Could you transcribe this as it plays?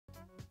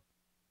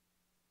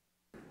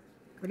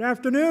Good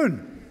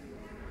afternoon.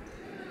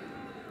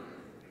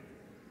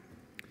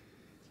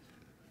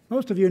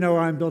 Most of you know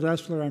I'm Bill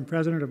Dessler. I'm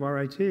president of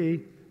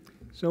RIT.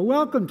 So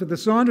welcome to the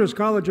Saunders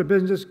College of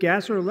Business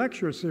Gasser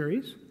Lecture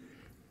Series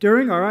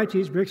during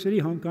RIT's Brick City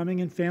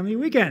Homecoming and Family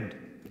Weekend.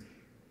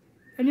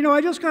 And you know,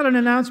 I just got an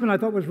announcement I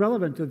thought was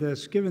relevant to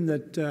this, given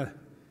that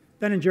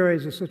Ben &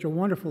 Jerry's is such a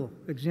wonderful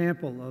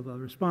example of a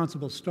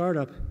responsible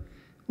startup.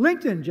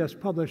 LinkedIn just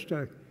published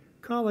a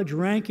college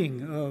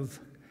ranking of,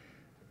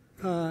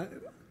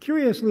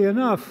 curiously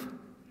enough,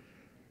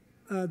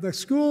 the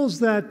schools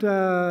that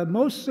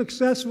most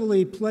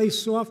successfully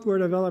place software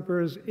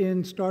developers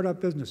in startup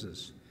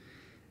businesses.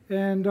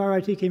 And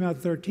RIT came out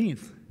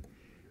 13th.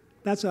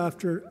 That's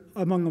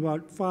among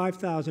about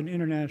 5,000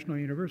 international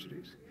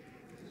universities.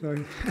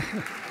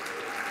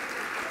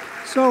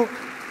 So,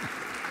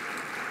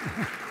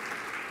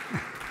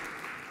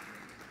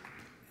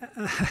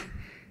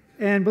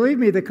 and believe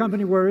me, the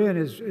company we're in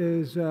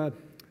is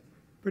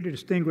pretty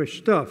distinguished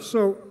stuff.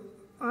 So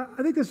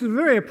I think this is a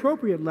very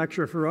appropriate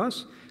lecture for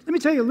us. Let me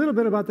tell you a little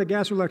bit about the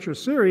Gasser Lecture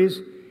Series.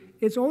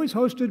 It's always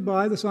hosted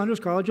by the Saunders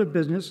College of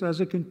Business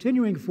as a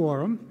continuing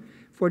forum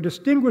for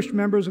distinguished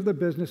members of the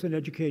business and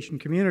education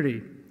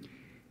community.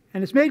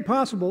 And it's made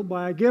possible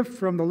by a gift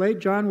from the late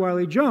John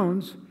Wiley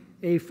Jones,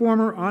 a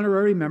former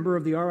honorary member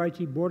of the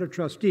RIT Board of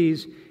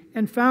Trustees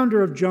and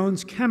founder of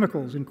Jones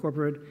Chemicals,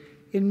 Incorporated,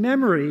 in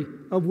memory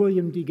of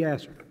William D.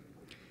 Gasser.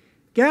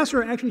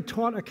 Gasser actually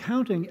taught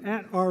accounting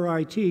at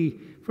RIT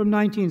from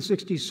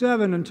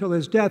 1967 until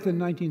his death in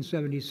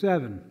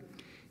 1977.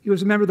 He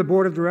was a member of the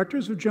board of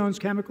directors of Jones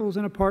Chemicals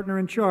and a partner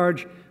in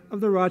charge of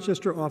the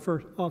Rochester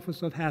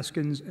office of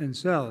Haskins and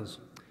Sells.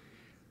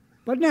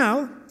 But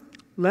now,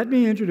 let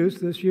me introduce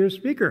this year's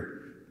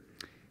speaker.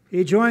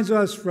 He joins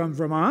us from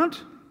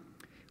Vermont,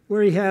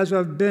 where he has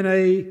been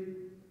an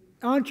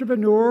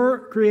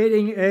entrepreneur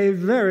creating a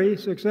very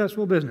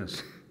successful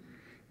business.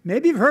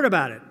 Maybe you've heard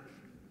about it.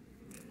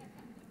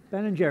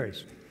 Ben &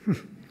 Jerry's.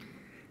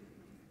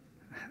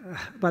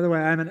 By the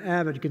way, I'm an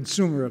avid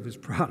consumer of his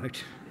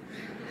product.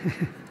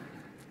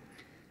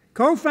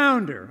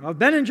 Co-founder of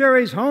Ben &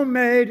 Jerry's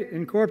Homemade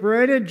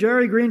Incorporated,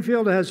 Jerry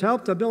Greenfield has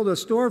helped to build a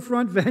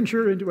storefront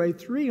venture into a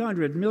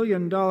 $300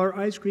 million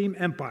ice cream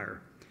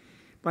empire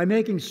by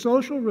making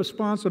social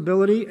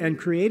responsibility and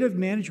creative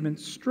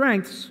management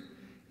strengths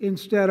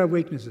instead of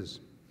weaknesses.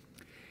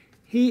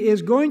 He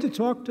is going to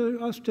talk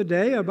to us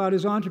today about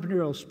his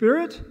entrepreneurial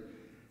spirit,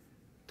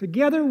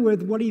 together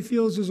with what he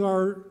feels is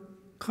our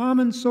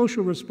common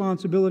social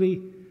responsibility,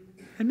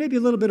 and maybe a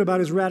little bit about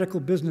his radical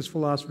business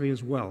philosophy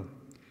as well.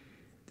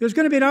 There's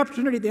going to be an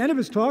opportunity at the end of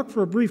his talk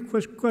for a brief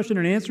question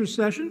and answer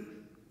session.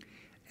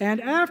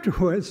 And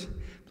afterwards,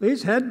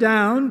 please head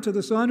down to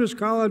the Saunders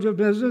College of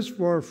Business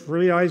for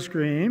free ice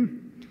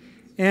cream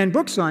and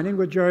book signing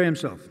with Jerry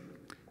himself.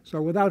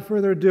 So without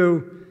further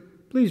ado,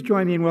 please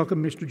join me in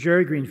welcoming Mr.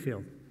 Jerry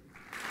Greenfield.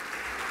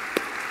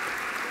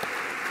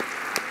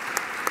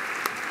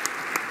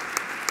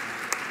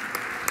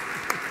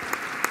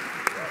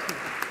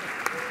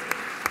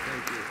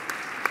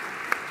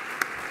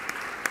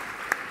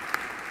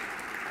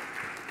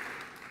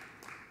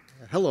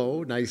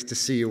 Hello, nice to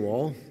see you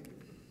all.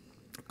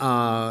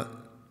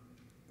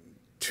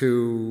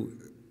 To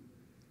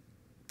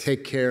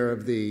take care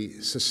of the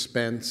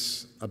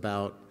suspense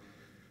about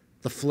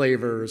the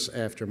flavors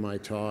after my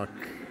talk,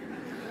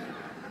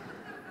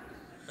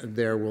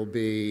 there will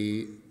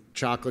be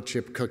chocolate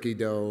chip cookie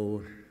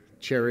dough,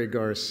 cherry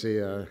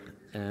Garcia,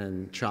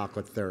 and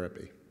chocolate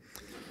therapy.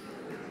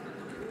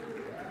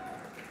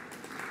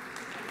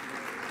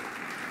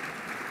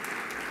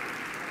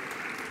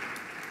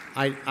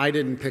 I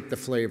didn't pick the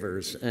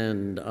flavors,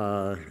 and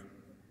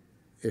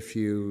if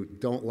you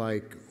don't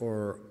like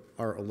or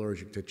are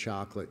allergic to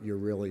chocolate, you're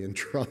really in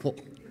trouble.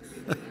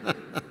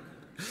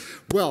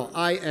 Well,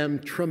 I am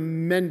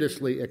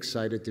tremendously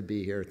excited to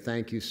be here.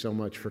 Thank you so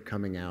much for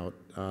coming out.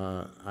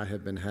 I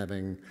have been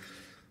having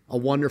a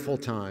wonderful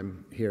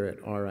time here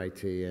at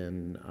RIT,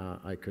 and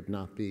I could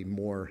not be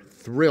more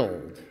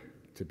thrilled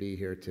to be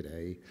here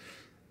today.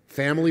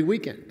 Family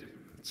weekend.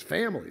 It's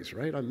families,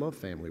 right? I love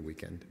family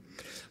weekend.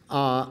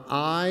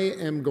 I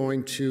am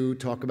going to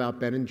talk about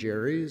Ben &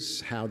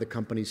 Jerry's, how the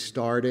company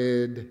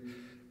started,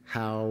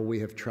 how we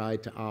have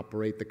tried to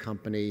operate the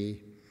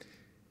company.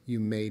 You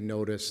may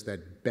notice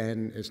that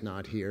Ben is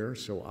not here,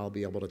 so I'll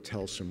be able to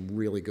tell some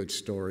really good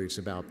stories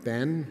about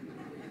Ben.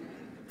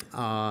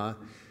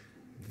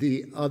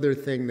 The other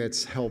thing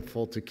that's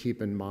helpful to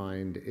keep in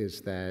mind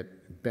is that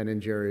Ben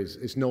 & Jerry's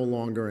is no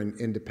longer an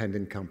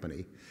independent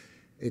company.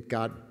 It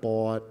got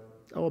bought,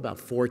 about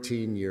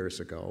 14 years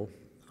ago.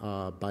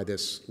 By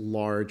this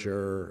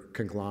larger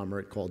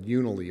conglomerate called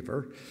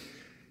Unilever.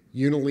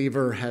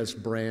 Unilever has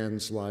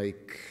brands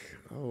like,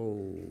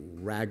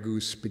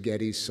 Ragu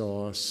spaghetti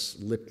sauce,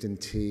 Lipton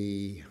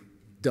tea,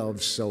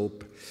 Dove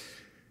soap.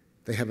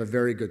 They have a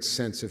very good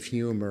sense of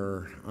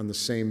humor. On the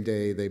same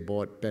day they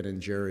bought Ben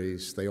 &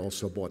 Jerry's, they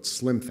also bought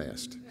Slim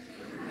Fast.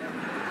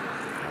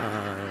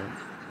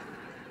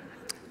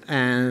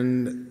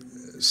 And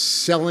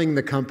selling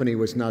the company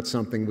was not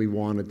something we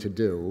wanted to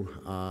do.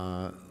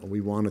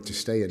 We wanted to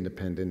stay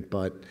independent,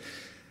 but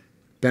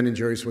Ben &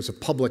 Jerry's was a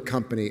public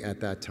company at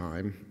that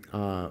time,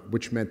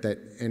 which meant that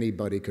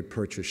anybody could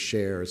purchase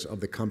shares of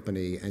the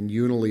company, and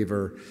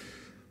Unilever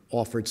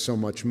offered so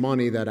much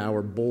money that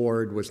our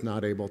board was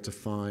not able to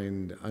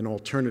find an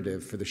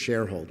alternative for the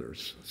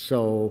shareholders.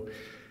 So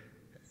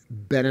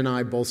Ben and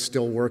I both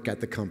still work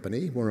at the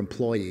company. We're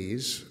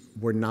employees.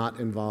 We're not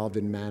involved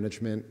in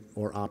management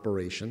or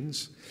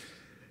operations.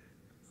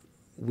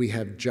 We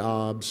have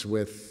jobs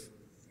with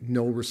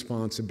no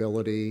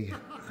responsibility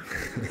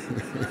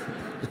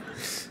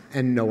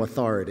and no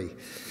authority.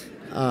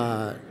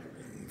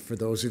 For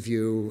those of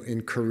you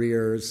in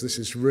careers, this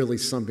is really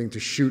something to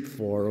shoot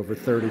for over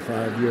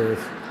 35 years.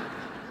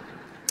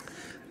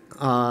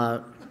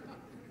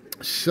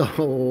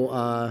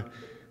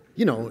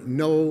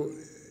 No,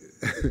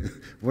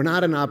 we're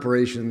not in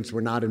operations, we're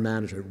not in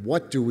management.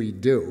 What do we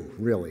do,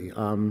 really?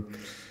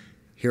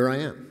 Here I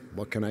am.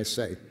 What can I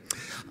say?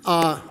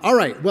 All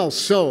right, well,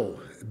 so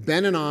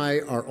Ben and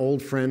I are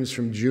old friends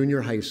from junior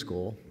high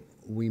school.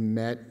 We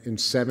met in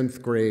 7th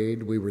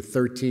grade. We were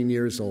 13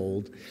 years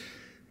old.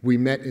 We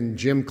met in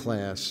gym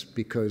class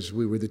because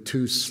we were the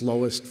two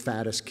slowest,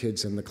 fattest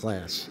kids in the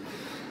class.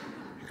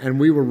 And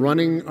we were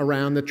running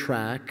around the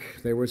track.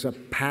 There was a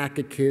pack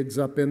of kids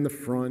up in the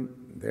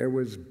front. There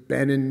was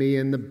Ben and me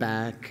in the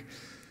back.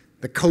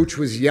 The coach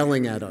was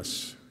yelling at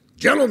us,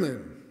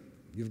 "Gentlemen,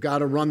 you've got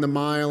to run the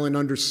mile in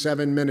under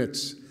 7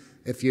 minutes.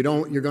 If you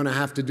don't, you're going to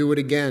have to do it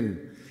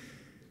again."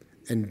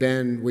 And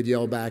Ben would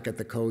yell back at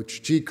the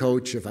coach, "Gee,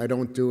 coach, if I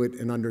don't do it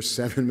in under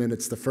 7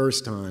 minutes the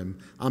first time,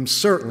 I'm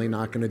certainly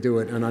not going to do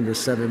it in under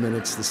 7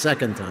 minutes the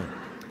second time."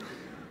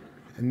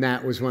 And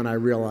that was when I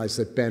realized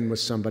that Ben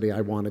was somebody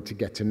I wanted to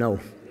get to know.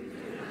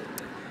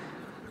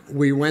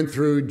 We went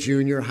through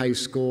junior high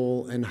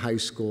school and high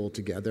school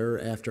together.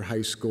 After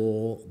high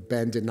school,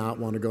 Ben did not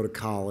want to go to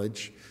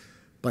college,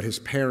 but his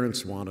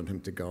parents wanted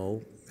him to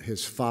go.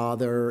 His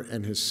father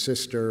and his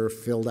sister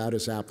filled out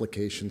his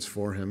applications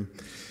for him.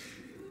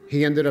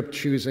 He ended up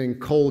choosing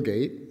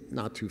Colgate,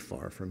 not too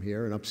far from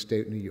here, in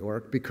upstate New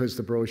York, because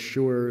the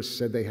brochures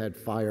said they had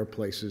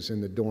fireplaces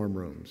in the dorm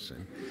rooms.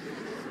 And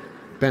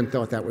Ben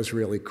thought that was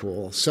really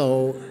cool.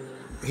 So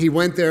he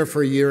went there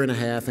for a year and a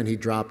half, and he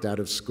dropped out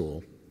of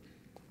school.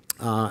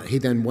 He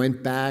then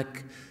went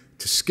back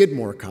to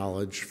Skidmore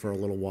College for a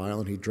little while,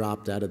 and he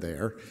dropped out of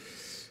there.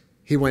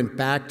 He went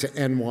back to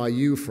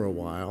NYU for a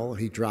while.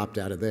 He dropped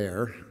out of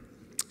there.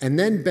 And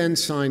then Ben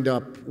signed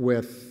up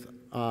with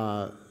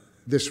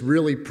this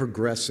really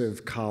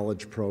progressive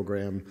college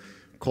program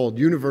called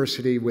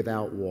University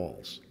Without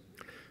Walls.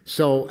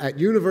 So at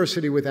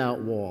University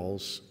Without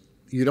Walls,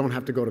 you don't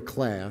have to go to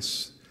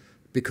class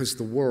because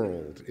the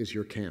world is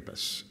your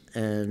campus.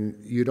 And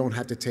you don't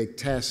have to take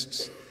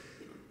tests.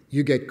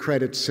 You get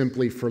credit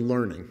simply for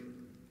learning.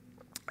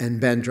 And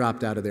Ben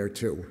dropped out of there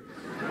too.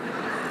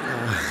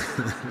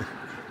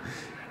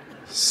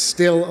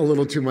 Still a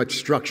little too much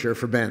structure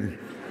for Ben.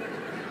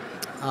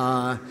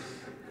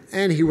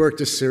 And he worked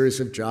a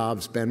series of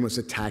jobs. Ben was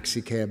a taxi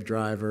cab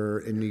driver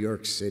in New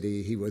York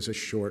City. He was a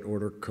short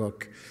order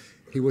cook.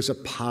 He was a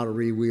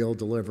pottery wheel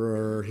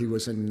deliverer. He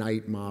was a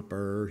night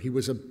mopper. He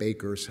was a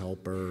baker's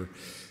helper.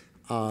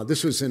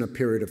 This was in a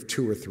period of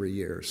 2 or 3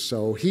 years.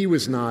 So he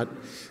was not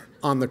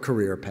on the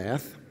career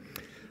path.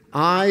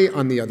 I,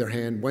 on the other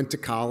hand, went to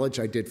college.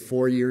 I did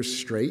 4 years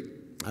straight.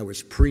 I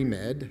was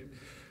pre-med.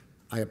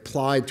 I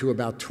applied to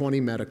about 20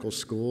 medical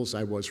schools.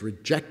 I was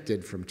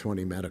rejected from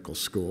 20 medical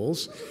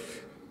schools.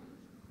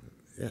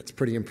 That's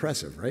pretty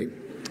impressive, right?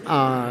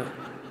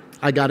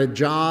 I got a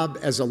job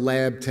as a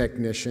lab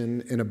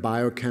technician in a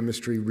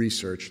biochemistry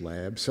research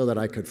lab so that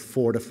I could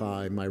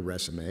fortify my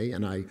resume,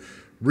 and I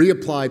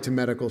reapplied to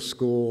medical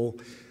school.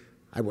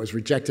 I was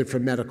rejected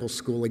from medical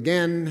school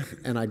again,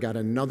 and I got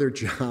another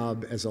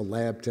job as a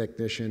lab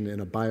technician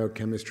in a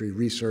biochemistry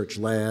research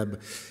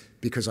lab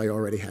because I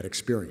already had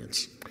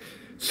experience.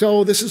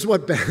 So this is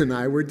what Ben and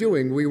I were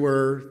doing. We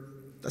were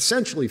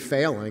essentially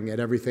failing at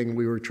everything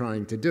we were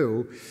trying to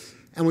do.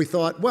 And we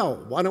thought,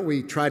 well, why don't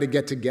we try to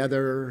get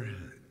together,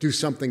 do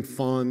something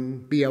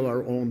fun, be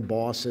our own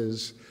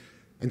bosses.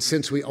 And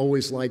since we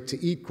always liked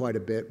to eat quite a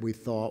bit, we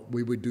thought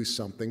we would do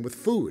something with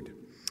food.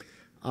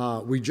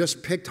 We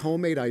just picked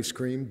homemade ice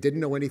cream,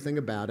 didn't know anything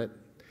about it.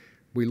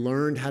 We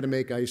learned how to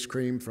make ice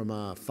cream from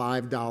a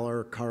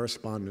 $5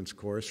 correspondence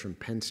course from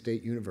Penn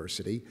State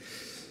University.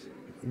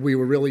 We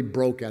were really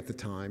broke at the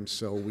time,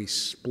 so we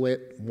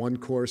split one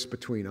course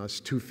between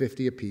us,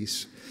 $2.50 a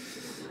piece.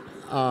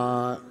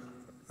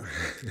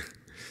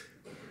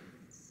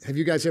 Have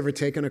you guys ever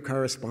taken a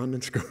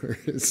correspondence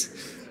course?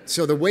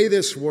 So the way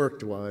this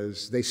worked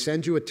was they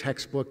send you a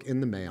textbook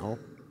in the mail.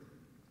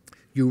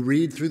 You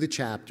read through the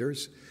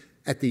chapters.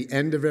 At the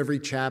end of every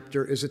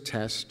chapter is a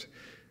test.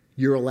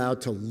 You're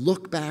allowed to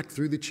look back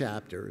through the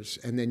chapters,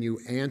 and then you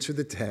answer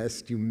the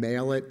test. You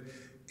mail it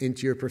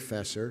into your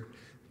professor.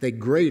 They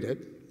grade it,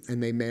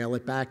 and they mail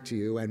it back to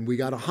you, and we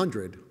got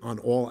 100 on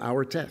all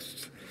our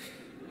tests.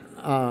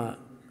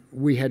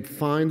 we had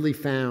finally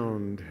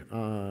found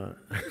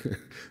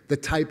the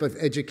type of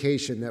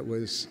education that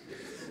was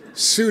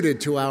suited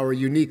to our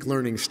unique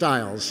learning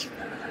styles.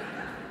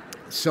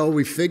 So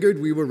we figured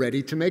we were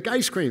ready to make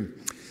ice cream.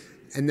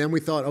 And then we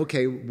thought,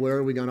 okay, where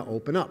are we going to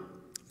open up?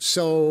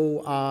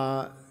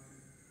 So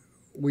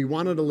we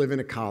wanted to live in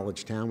a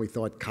college town. We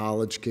thought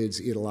college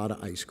kids eat a lot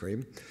of ice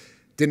cream.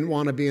 Didn't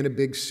want to be in a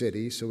big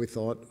city, so we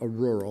thought a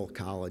rural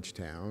college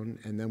town.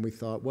 And then we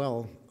thought,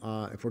 well,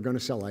 if we're going to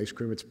sell ice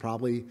cream, it's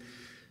probably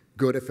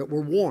good if it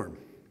were warm.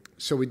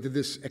 So we did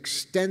this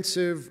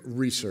extensive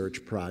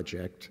research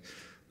project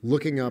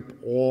looking up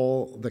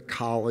all the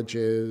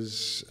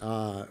colleges,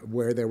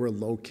 where they were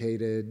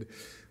located.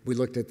 We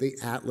looked at the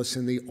atlas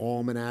and the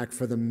almanac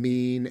for the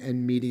mean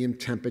and median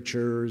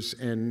temperatures,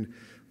 and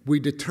we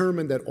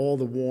determined that all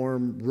the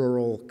warm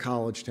rural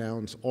college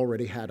towns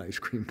already had ice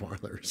cream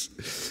parlors.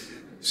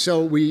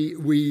 So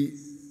we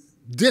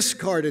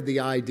discarded the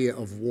idea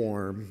of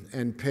warm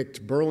and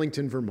picked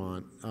Burlington,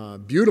 Vermont, a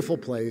beautiful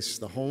place,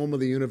 the home of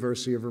the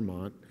University of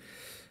Vermont.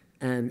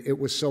 And it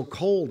was so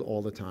cold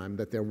all the time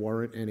that there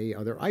weren't any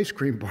other ice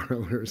cream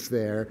parlors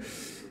there.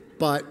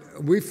 But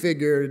we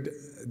figured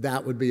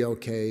that would be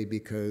okay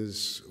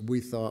because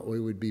we thought we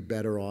would be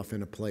better off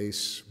in a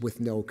place with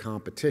no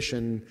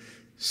competition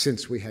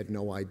since we had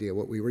no idea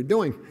what we were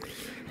doing.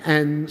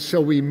 And so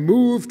we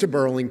moved to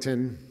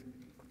Burlington,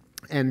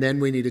 and then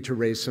we needed to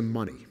raise some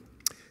money.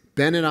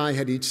 Ben and I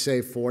had each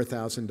saved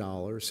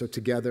 $4,000, so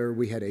together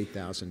we had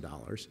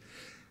 $8,000.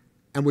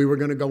 And we were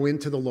going to go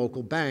into the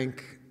local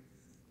bank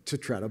to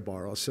try to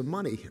borrow some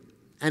money.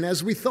 And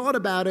as we thought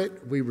about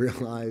it, we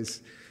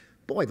realized,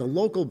 boy, the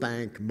local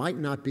bank might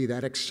not be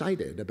that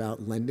excited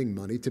about lending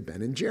money to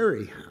Ben and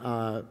Jerry.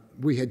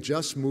 We had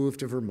just moved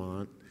to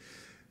Vermont.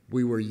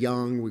 We were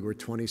young. We were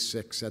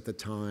 26 at the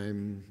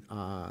time.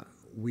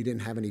 We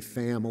didn't have any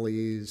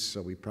families,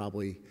 so we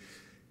probably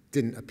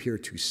didn't appear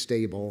too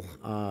stable.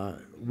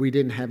 We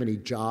didn't have any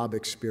job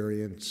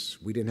experience.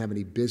 We didn't have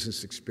any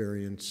business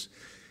experience.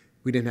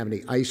 We didn't have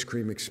any ice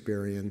cream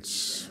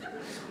experience.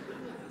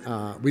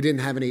 We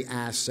didn't have any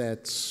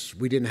assets.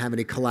 We didn't have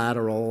any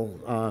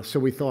collateral. So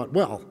we thought,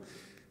 well,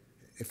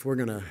 if we're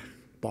going to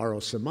borrow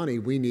some money,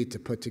 we need to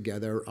put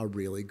together a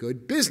really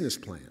good business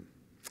plan.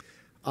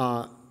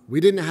 We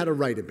didn't know how to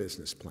write a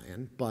business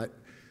plan, but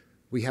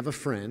we have a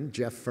friend,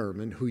 Jeff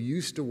Furman, who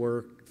used to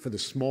work for the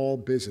Small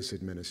Business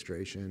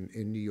Administration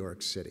in New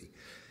York City.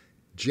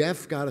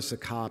 Jeff got us a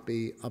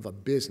copy of a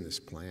business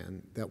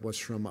plan that was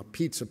from a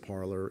pizza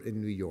parlor in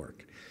New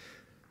York.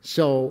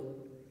 So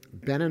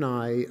Ben and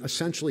I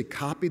essentially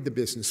copied the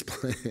business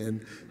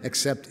plan,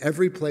 except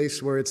every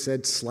place where it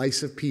said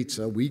slice of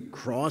pizza, we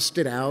crossed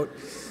it out,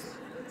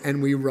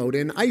 and we wrote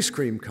in ice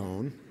cream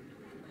cone,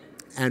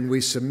 and we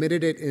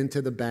submitted it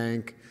into the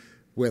bank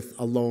with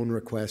a loan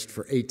request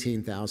for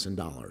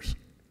 $18,000.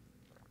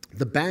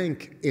 The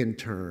bank, in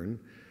turn,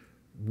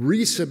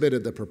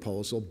 resubmitted the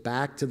proposal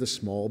back to the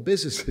Small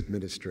Business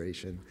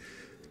Administration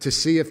to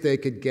see if they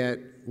could get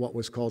what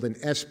was called an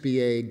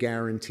SBA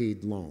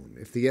guaranteed loan.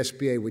 If the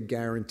SBA would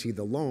guarantee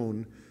the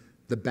loan,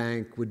 the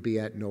bank would be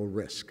at no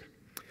risk.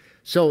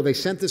 So they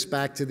sent this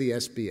back to the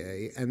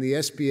SBA, and the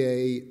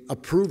SBA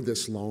approved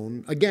this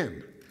loan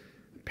again.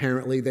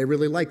 Apparently, they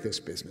really like this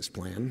business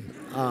plan.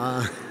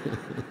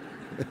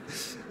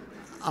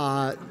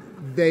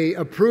 They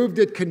approved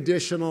it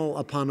conditional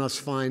upon us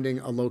finding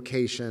a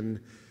location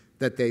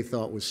that they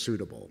thought was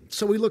suitable.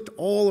 So we looked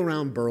all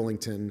around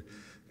Burlington.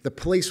 The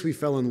place we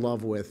fell in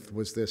love with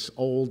was this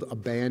old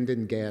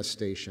abandoned gas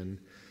station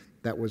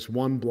that was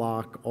 1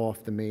 block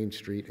off the main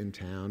street in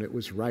town. It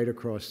was right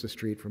across the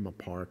street from a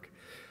park.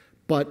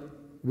 But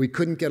we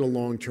couldn't get a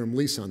long-term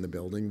lease on the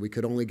building. We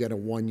could only get a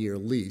 1-year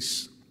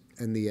lease,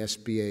 and the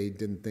SBA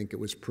didn't think it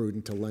was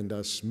prudent to lend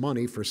us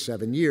money for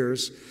 7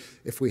 years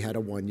if we had a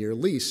 1-year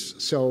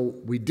lease. So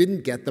we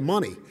didn't get the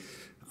money.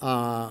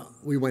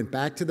 We went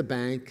back to the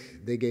bank.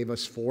 They gave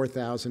us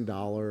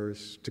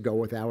 $4,000 to go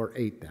with our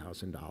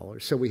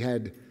 $8,000. So we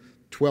had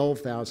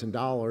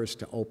 $12,000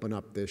 to open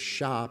up this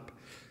shop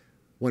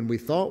when we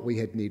thought we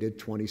had needed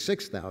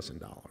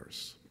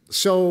 $26,000.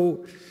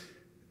 So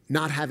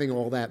not having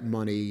all that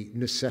money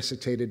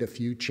necessitated a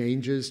few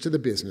changes to the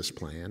business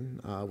plan.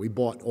 We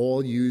bought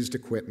all used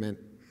equipment.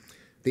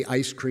 The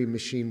ice cream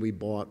machine we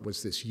bought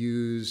was this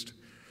used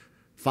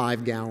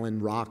 5-gallon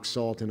rock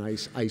salt and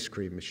ice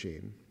cream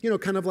machine. You know,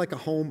 kind of like a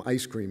home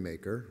ice cream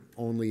maker,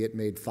 only it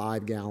made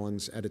 5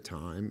 gallons at a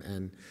time,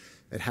 and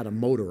it had a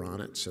motor on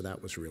it, so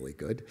that was really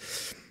good.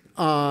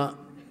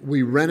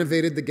 We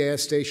renovated the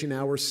gas station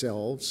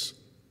ourselves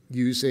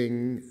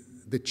using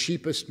the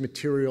cheapest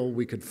material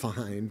we could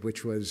find,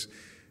 which was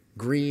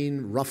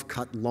green,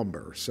 rough-cut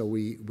lumber. So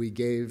we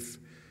gave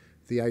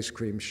the ice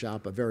cream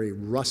shop a very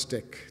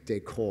rustic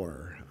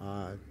decor.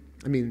 I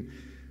mean,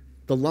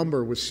 the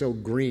lumber was so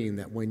green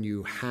that when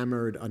you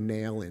hammered a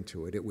nail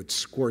into it, it would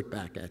squirt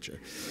back at you.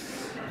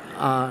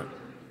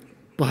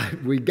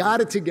 But we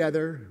got it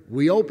together.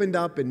 We opened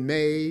up in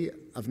May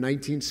of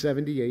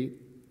 1978.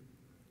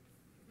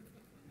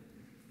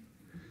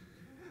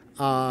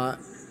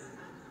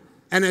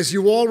 And as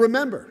you all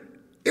remember,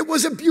 it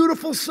was a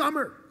beautiful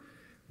summer.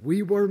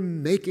 We were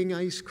making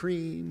ice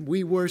cream.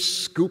 We were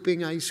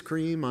scooping ice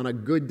cream. On a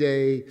good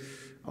day,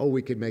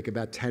 we could make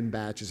about 10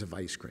 batches of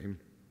ice cream.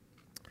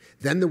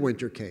 Then the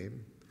winter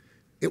came.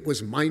 It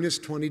was minus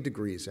 20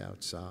 degrees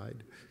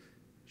outside.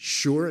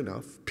 Sure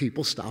enough,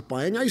 people stopped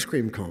buying ice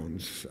cream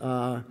cones.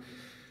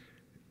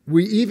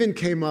 We even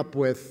came up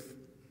with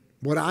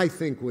what I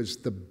think was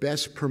the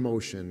best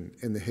promotion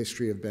in the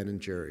history of Ben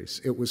 &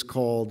 Jerry's. It was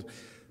called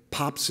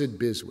Popsid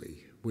Biswee,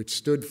 which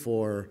stood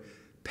for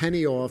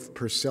penny off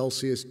per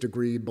Celsius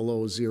degree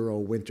below zero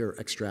winter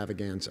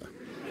extravaganza.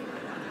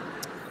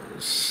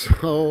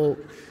 So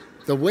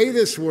the way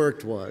this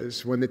worked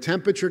was when the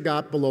temperature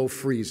got below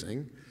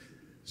freezing,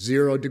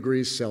 0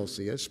 degrees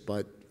Celsius,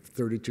 but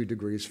 32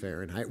 degrees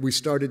Fahrenheit, we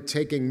started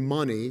taking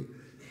money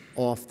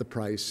off the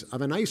price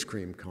of an ice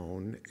cream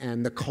cone.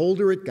 And the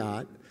colder it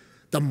got,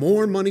 the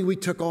more money we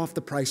took off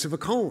the price of a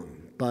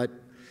cone. But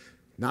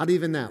not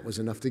even that was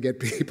enough to get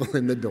people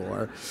in the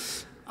door.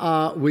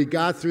 We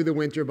got through the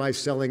winter by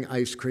selling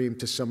ice cream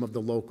to some of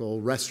the local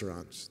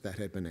restaurants that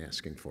had been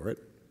asking for it.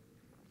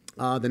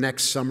 The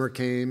next summer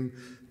came,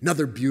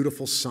 another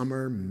beautiful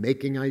summer,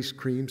 making ice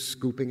cream,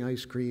 scooping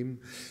ice cream.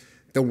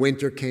 The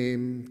winter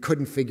came,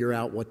 couldn't figure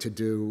out what to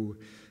do.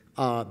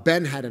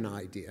 Ben had an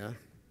idea.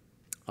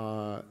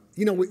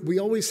 We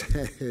always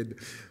had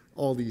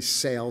all these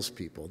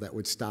salespeople that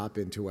would stop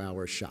into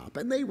our shop,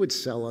 and they would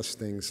sell us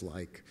things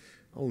like,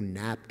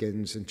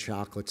 napkins and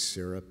chocolate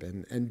syrup.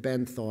 And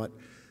Ben thought,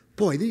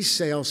 boy, these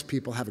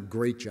salespeople have a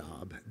great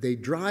job. They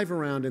drive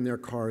around in their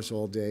cars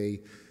all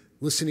day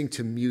listening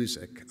to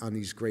music on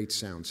these great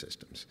sound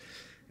systems.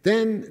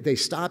 Then they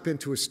stop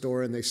into a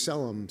store and they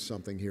sell them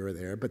something here or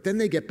there, but then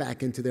they get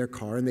back into their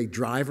car and they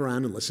drive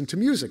around and listen to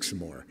music some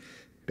more.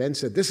 Ben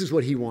said this is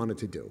what he wanted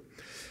to do.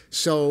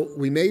 So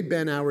we made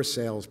Ben our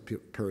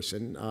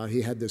salesperson.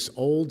 He had this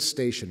old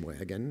station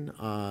wagon,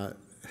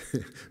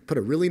 put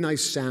a really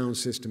nice sound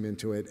system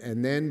into it,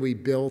 and then we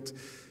built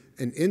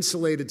an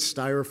insulated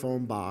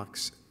styrofoam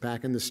box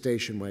back in the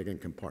station wagon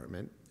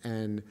compartment.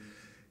 And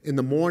in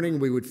the morning,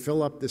 we would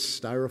fill up this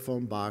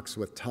styrofoam box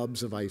with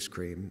tubs of ice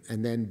cream,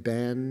 and then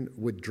Ben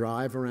would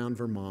drive around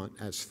Vermont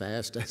as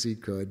fast as he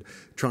could,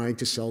 trying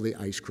to sell the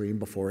ice cream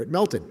before it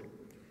melted.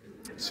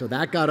 So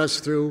that got us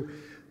through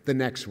the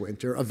next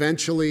winter.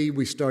 Eventually,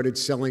 we started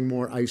selling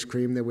more ice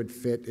cream that would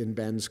fit in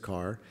Ben's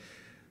car.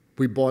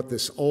 We bought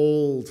this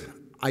old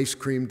ice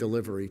cream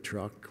delivery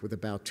truck with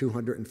about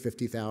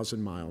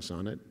 250,000 miles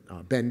on it.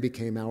 Ben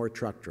became our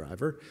truck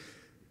driver,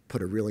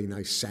 put a really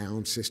nice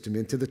sound system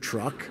into the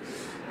truck.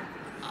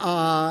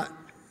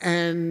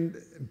 And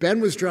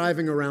Ben was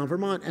driving around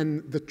Vermont,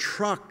 and the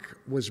truck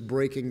was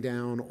breaking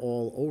down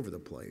all over the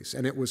place.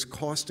 And it was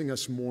costing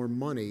us more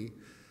money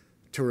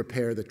to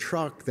repair the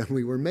truck than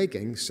we were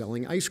making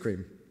selling ice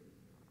cream.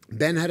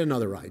 Ben had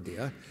another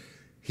idea.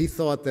 He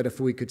thought that if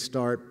we could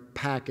start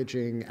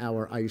packaging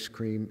our ice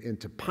cream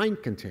into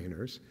pint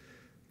containers,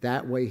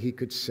 that way he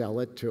could sell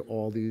it to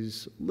all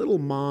these little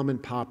mom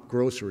and pop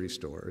grocery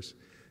stores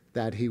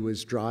that he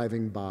was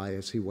driving by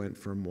as he went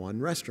from one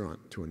restaurant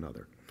to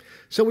another.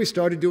 So we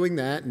started doing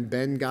that, and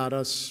Ben got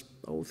us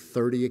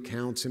 30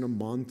 accounts in a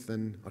month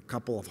and a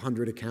couple of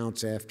hundred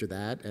accounts after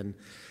that. And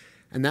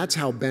that's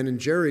how Ben &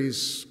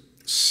 Jerry's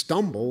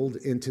stumbled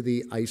into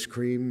the ice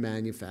cream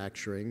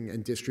manufacturing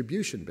and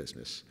distribution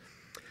business.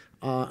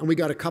 And we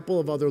got a couple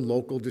of other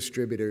local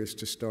distributors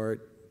to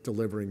start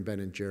delivering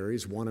Ben &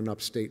 Jerry's, one in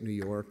upstate New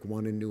York,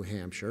 one in New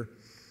Hampshire.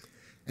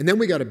 And then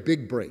we got a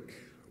big break.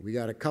 We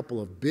got a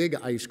couple of big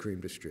ice cream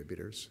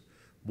distributors,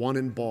 one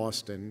in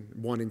Boston,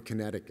 one in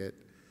Connecticut,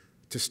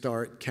 to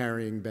start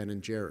carrying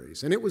Ben &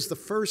 Jerry's. And it was the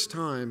first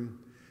time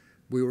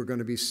we were going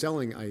to be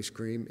selling ice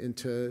cream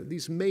into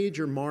these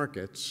major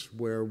markets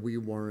where we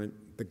weren't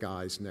the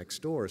guys next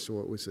door. So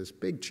it was this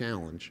big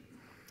challenge.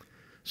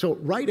 So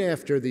right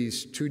after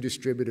these two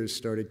distributors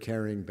started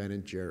carrying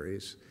Ben &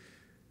 Jerry's,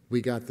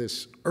 we got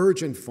this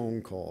urgent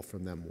phone call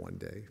from them one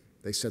day.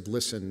 They said,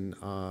 listen,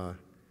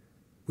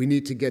 we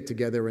need to get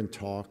together and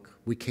talk.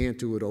 We can't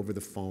do it over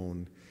the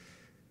phone,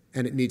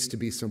 and it needs to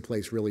be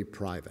someplace really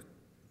private.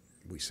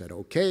 We said,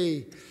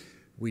 okay.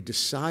 We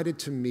decided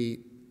to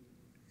meet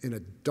in a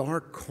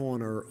dark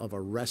corner of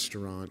a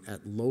restaurant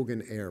at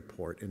Logan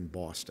Airport in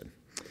Boston.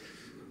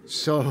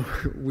 So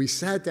we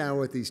sat down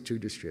with these two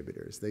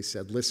distributors. They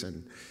said,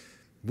 listen,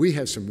 we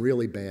have some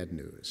really bad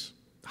news.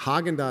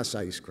 Haagen-Dazs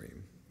ice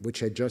cream, which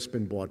had just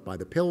been bought by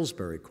the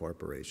Pillsbury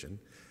Corporation,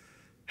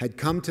 had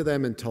come to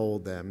them and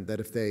told them that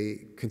if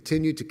they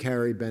continued to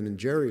carry Ben &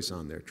 Jerry's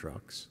on their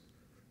trucks,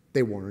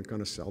 they weren't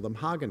going to sell them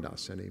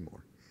Haagen-Dazs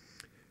anymore.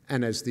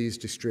 And as these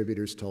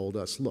distributors told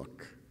us,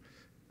 look,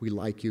 we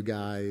like you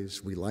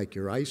guys, we like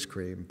your ice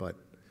cream, but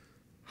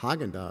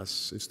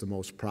Haagen-Dazs is the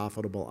most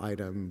profitable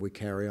item we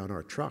carry on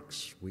our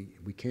trucks.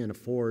 We can't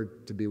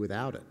afford to be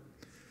without it.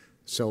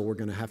 So we're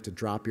going to have to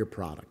drop your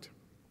product.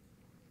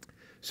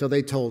 So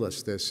they told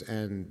us this,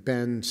 and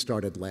Ben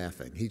started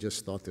laughing. He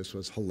just thought this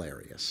was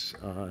hilarious.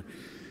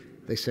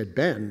 They said,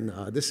 Ben,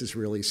 this is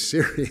really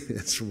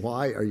serious.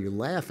 Why are you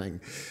laughing?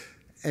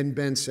 And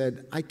Ben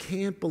said, I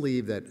can't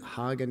believe that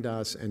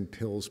Haagen-Dazs and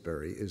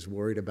Pillsbury is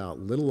worried about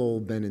little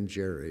old Ben &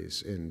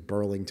 Jerry's in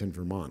Burlington,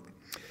 Vermont.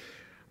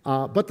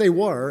 But they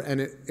were,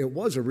 and it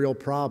was a real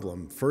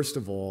problem. First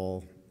of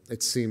all,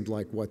 it seemed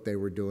like what they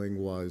were doing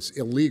was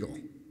illegal,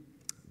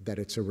 that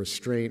it's a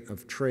restraint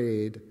of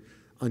trade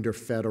under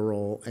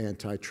federal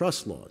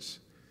antitrust laws.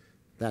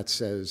 That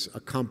says a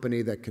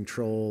company that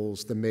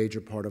controls the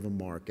major part of a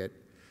market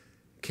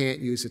can't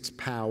use its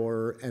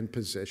power and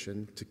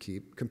position to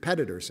keep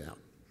competitors out.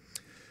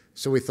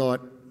 So we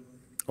thought,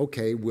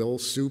 okay, we'll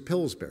sue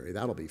Pillsbury.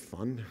 That'll be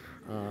fun.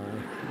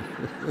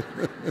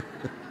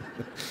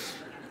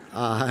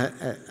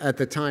 At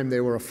the time,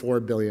 they were a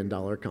 $4 billion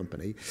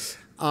company.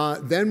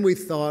 Then we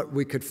thought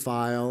we could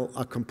file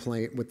a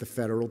complaint with the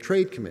Federal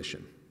Trade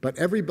Commission. But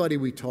everybody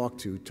we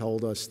talked to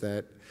told us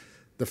that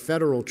the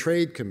Federal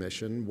Trade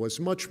Commission was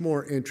much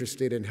more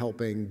interested in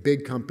helping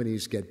big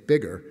companies get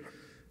bigger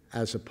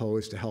as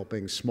opposed to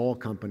helping small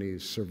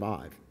companies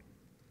survive.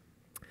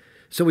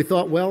 So we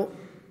thought, well,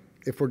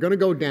 if we're going to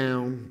go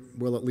down,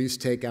 we'll at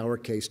least take our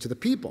case to the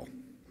people.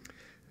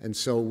 And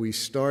so we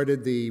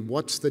started the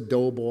What's the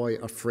Doughboy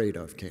Afraid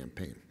Of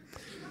campaign.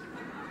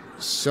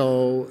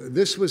 So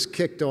this was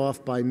kicked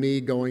off by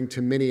me going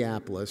to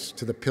Minneapolis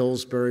to the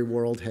Pillsbury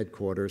World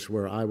headquarters,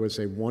 where I was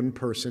a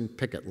one-person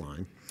picket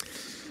line.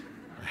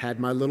 I had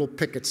my little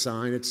picket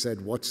sign. It said,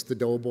 What's the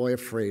Doughboy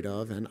Afraid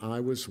Of? And I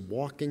was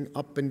walking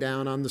up and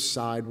down on the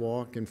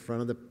sidewalk in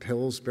front of the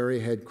Pillsbury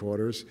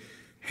headquarters,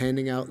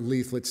 handing out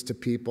leaflets to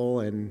people,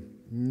 and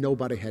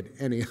nobody had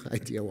any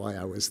idea why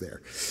I was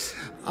there.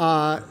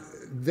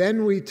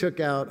 Then we took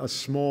out a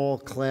small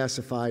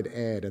classified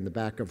ad in the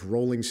back of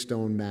Rolling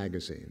Stone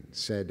magazine. It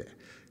said,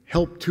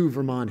 help 2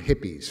 Vermont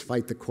hippies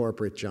fight the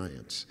corporate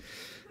giants.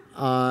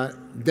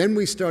 Then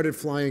we started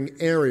flying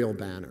aerial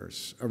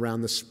banners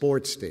around the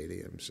sports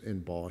stadiums in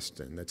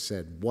Boston that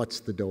said, what's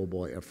the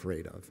doughboy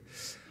afraid of?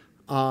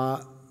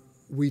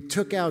 We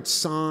took out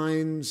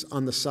signs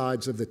on the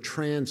sides of the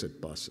transit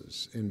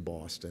buses in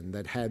Boston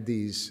that had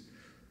these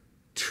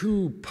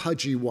 2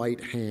 pudgy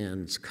white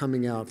hands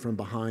coming out from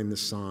behind the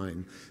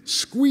sign,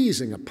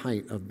 squeezing a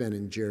pint of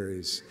Ben &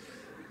 Jerry's,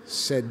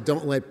 said,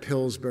 don't let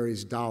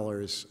Pillsbury's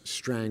dollars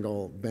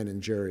strangle Ben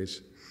 &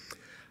 Jerry's.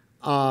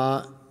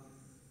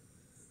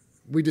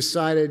 We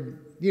decided,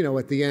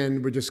 at the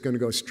end, we're just going to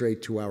go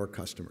straight to our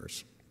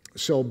customers.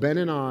 So Ben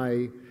and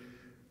I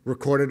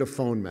recorded a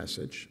phone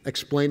message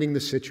explaining the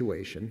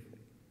situation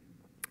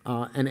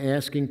and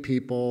asking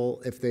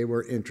people if they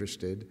were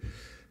interested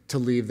to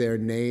leave their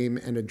name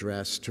and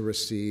address to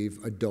receive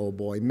a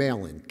Doughboy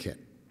mail-in kit.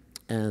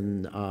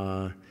 And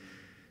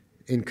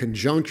in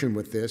conjunction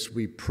with this,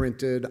 we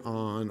printed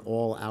on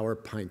all our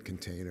pint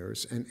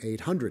containers an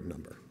 800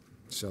 number,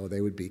 so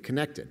they would be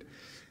connected.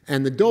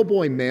 And the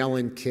Doughboy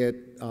mail-in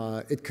kit,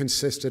 it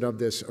consisted of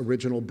this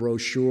original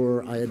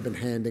brochure I had been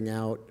handing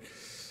out.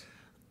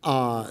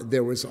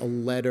 There was a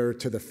letter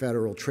to the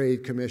Federal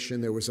Trade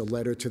Commission. There was a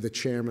letter to the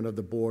chairman of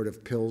the board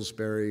of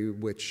Pillsbury,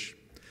 which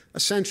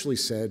essentially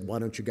said, why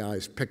don't you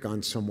guys pick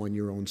on someone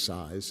your own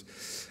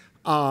size?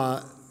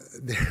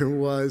 There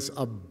was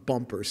a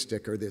bumper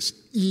sticker, this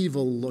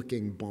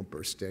evil-looking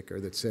bumper sticker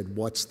that said,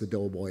 what's the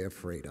doughboy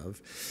afraid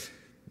of?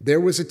 There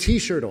was a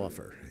T-shirt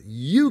offer.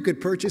 You could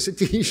purchase a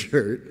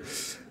T-shirt.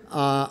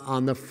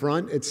 On the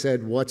front, it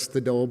said, what's the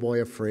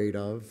doughboy afraid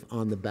of?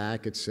 On the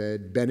back, it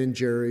said, Ben &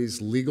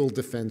 Jerry's Legal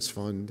Defense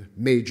Fund,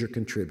 major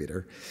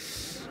contributor.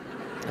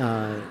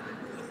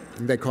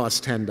 They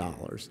cost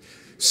 $10.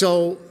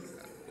 So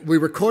we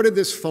recorded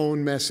this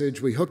phone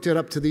message. We hooked it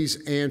up to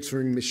these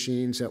answering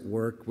machines at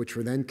work, which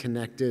were then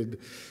connected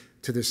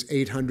to this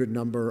 800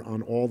 number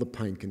on all the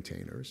pint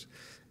containers.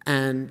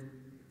 And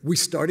we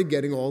started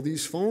getting all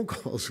these phone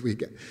calls. We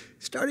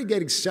started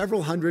getting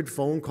several hundred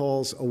phone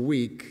calls a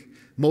week,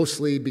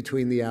 mostly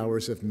between the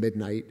hours of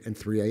midnight and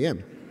 3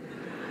 a.m.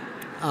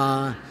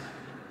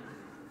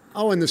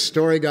 And the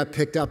story got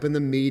picked up in the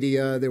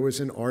media. There was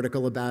an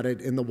article about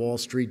it in the Wall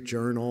Street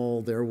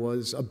Journal. There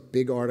was a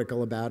big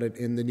article about it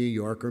in the New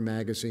Yorker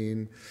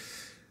magazine.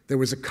 There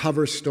was a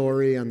cover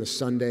story on the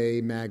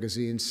Sunday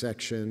magazine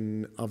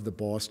section of the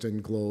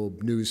Boston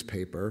Globe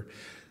newspaper.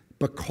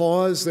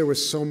 Because there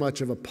was so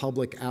much of a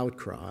public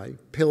outcry,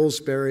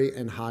 Pillsbury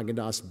and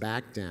Haagen-Dazs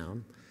backed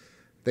down.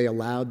 They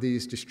allowed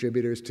these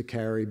distributors to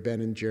carry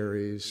Ben &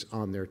 Jerry's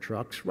on their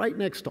trucks, right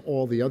next to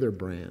all the other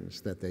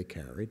brands that they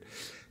carried.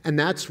 And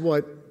that's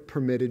what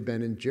permitted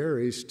Ben &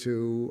 Jerry's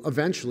to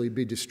eventually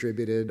be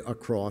distributed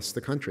across the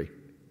country.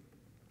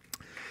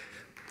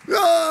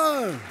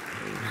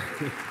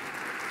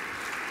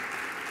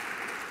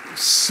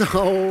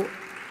 So,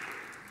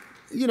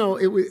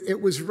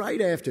 it was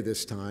right after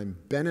this time,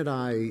 Ben and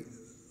I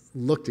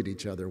looked at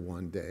each other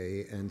one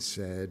day and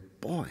said,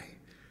 boy,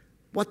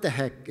 what the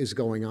heck is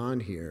going on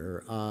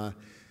here?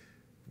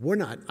 We're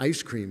not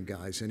ice cream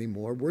guys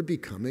anymore. We're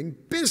becoming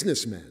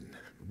businessmen.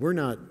 We're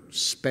not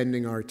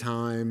spending our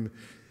time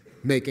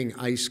making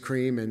ice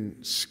cream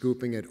and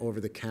scooping it over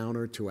the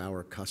counter to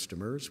our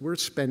customers. We're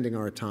spending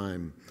our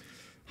time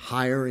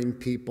hiring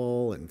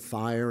people and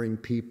firing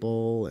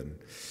people and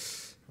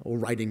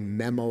writing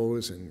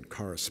memos and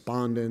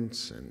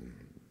correspondence and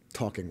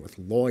talking with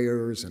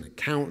lawyers and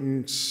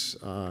accountants.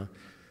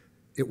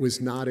 It was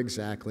not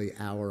exactly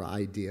our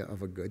idea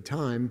of a good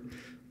time.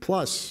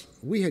 Plus,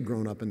 we had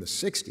grown up in the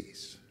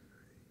 60s.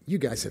 You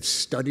guys have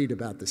studied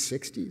about the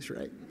 60s,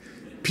 right?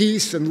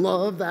 Peace and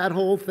love, that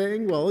whole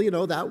thing. Well, you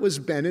know, that was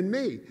Ben and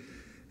me.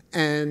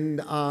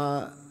 And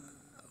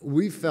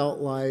we felt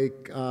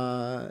like,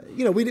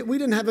 you know, we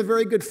didn't have a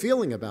very good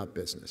feeling about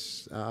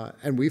business.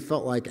 And we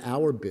felt like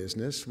our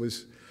business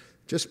was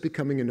just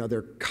becoming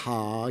another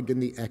cog in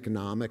the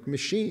economic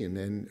machine.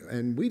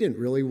 And we didn't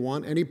really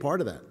want any part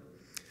of that.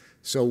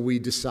 So we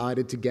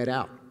decided to get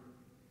out.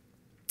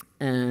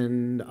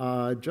 And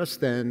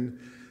just then,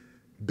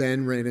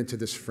 Ben ran into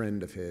this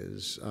friend of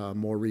his,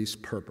 Maurice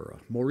Perbera.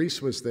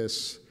 Maurice was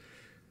this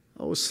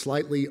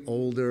slightly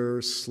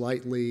older,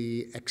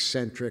 slightly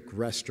eccentric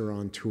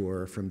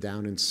restaurateur from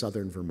down in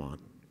southern Vermont.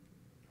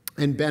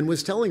 And Ben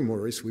was telling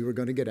Maurice we were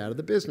going to get out of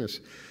the business.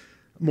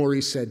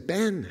 Maurice said,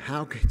 "Ben,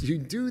 how could you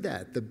do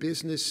that? The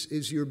business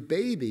is your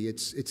baby.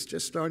 It's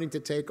just starting to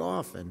take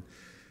off." And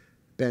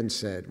Ben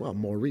said, "Well,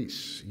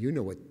 Maurice, you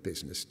know what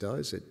business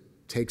does. It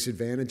takes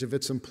advantage of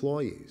its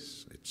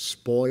employees. It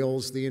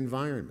spoils the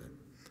environment.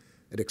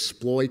 It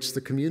exploits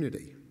the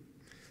community."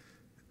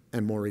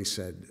 And Maurice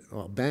said,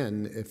 "Well,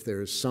 Ben, if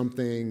there's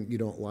something you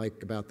don't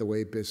like about the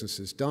way business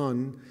is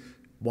done,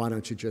 why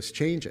don't you just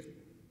change it?"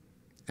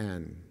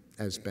 And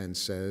as Ben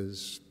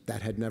says,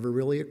 that had never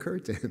really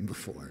occurred to him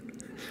before.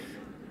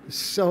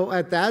 So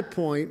at that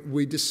point,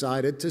 we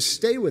decided to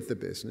stay with the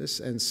business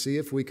and see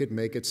if we could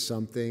make it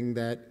something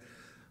that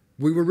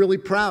we were really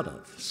proud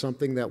of,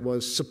 something that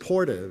was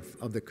supportive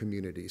of the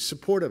community,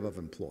 supportive of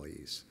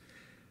employees.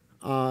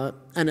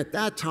 And at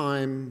that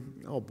time,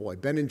 oh boy,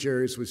 Ben &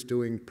 Jerry's was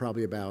doing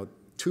probably about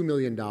 $2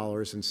 million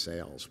in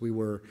sales. We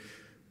were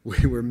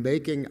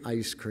making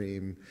ice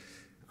cream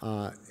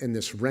in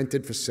this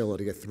rented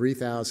facility, a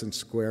 3,000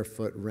 square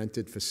foot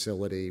rented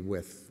facility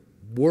with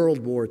World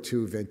War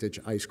II vintage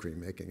ice cream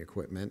making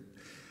equipment.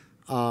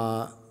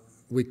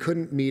 We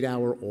couldn't meet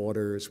our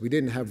orders. We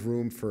didn't have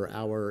room for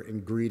our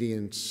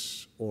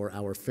ingredients or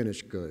our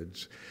finished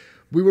goods.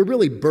 We were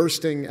really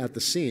bursting at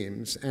the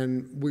seams,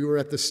 and we were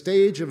at the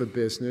stage of a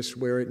business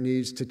where it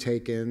needs to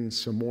take in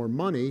some more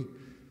money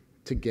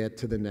to get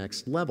to the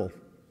next level.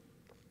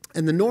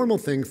 And the normal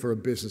thing for a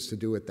business to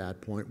do at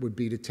that point would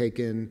be to take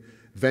in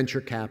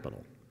venture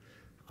capital,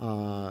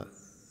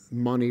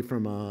 money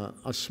from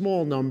a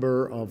small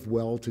number of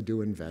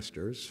well-to-do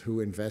investors who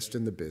invest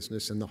in the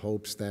business in the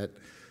hopes that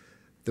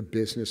the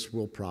business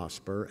will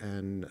prosper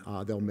and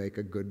they'll make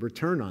a good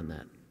return on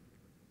that.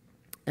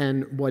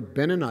 And what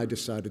Ben and I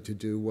decided to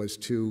do was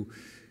to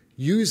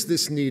use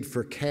this need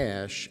for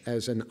cash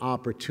as an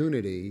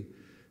opportunity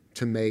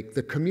to make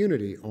the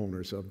community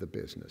owners of the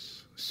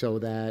business, so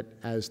that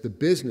as the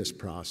business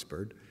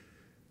prospered,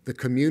 the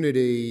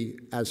community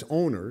as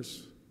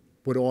owners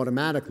would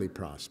automatically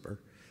prosper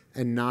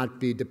and not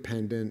be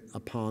dependent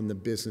upon the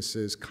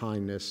business's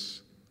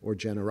kindness or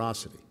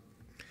generosity.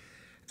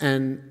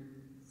 And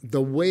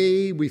the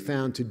way we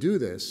found to do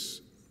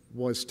this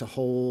was to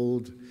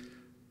hold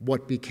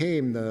what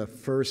became the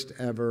first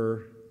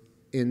ever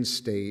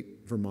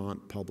in-state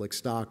Vermont public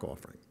stock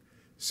offering,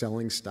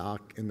 selling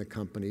stock in the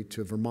company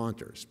to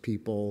Vermonters,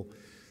 people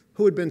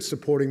who had been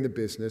supporting the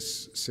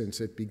business since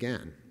it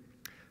began.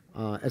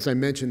 As I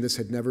mentioned, this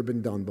had never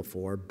been done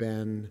before.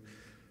 Ben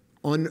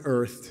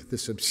unearthed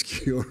this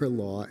obscure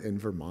law in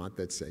Vermont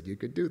that said you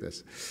could do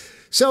this.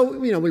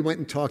 So, you know, we went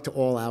and talked to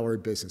all our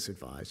business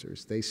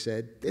advisors. They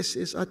said, "This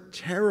is a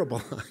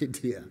terrible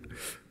idea.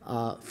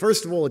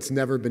 First of all, it's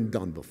never been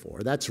done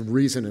before. That's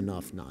reason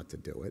enough not to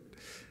do it.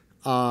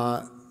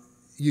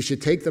 You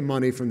should take the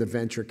money from the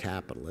venture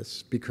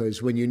capitalists,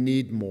 because when you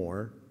need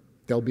more,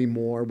 there'll be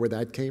more where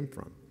that came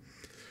from.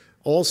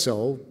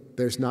 Also,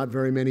 there's not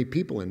very many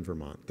people in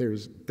Vermont.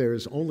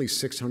 There's only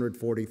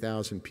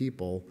 640,000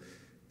 people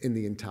in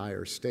the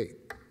entire state.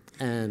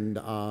 And,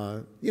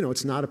 you know,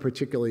 it's not a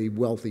particularly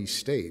wealthy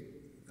state.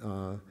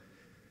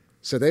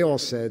 So they all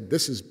said,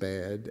 this is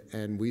bad.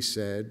 And we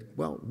said,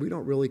 well, we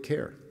don't really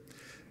care.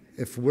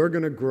 If we're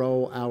going to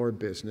grow our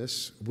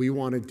business, we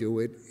want to do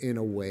it in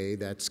a way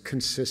that's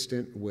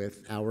consistent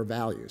with our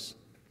values.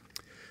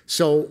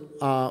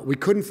 So we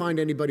couldn't find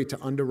anybody to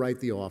underwrite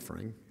the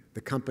offering.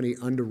 The company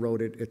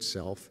underwrote it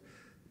itself.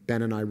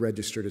 Ben and I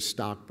registered as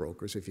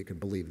stockbrokers, if you can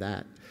believe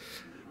that.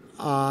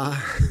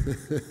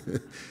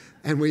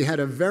 And we had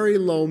a very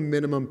low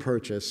minimum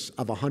purchase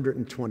of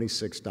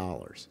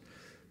 $126,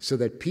 so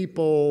that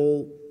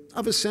people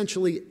of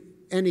essentially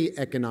any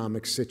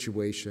economic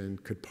situation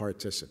could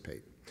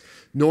participate.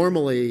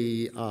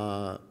 Normally,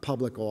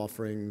 public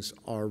offerings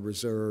are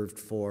reserved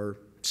for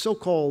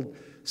so-called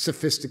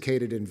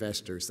sophisticated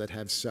investors that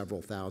have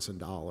several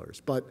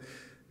 $1,000s, but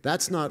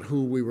that's not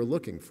who we were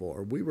looking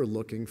for. We were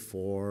looking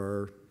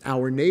for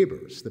our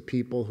neighbors, the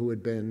people who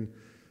had been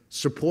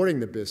supporting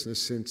the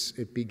business since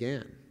it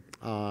began.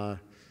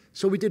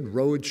 So we did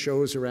road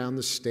shows around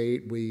the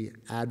state. We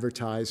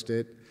advertised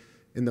it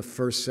in the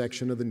first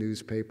section of the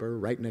newspaper,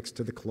 right next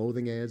to the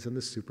clothing ads and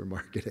the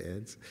supermarket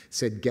ads.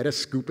 Said, get a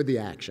scoop of the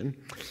action.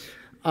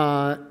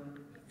 At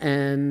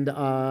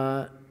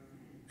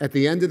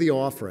the end of the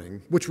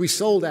offering, which we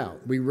sold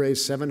out, we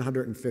raised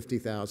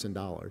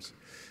 $750,000.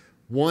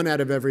 1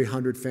 out of every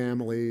 100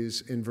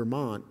 families in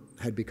Vermont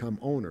had become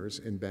owners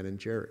in Ben &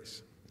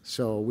 Jerry's.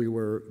 So we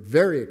were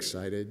very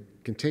excited,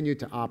 continued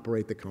to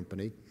operate the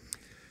company.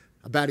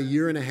 About a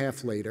year and a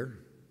half later,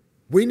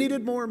 we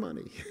needed more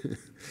money.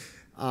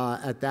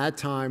 At that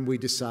time, we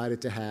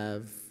decided to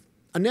have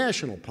a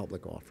national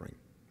public offering.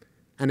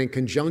 And in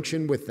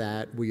conjunction with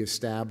that, we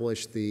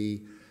established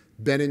the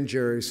Ben &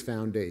 Jerry's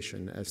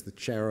Foundation as the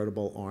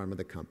charitable arm of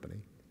the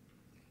company.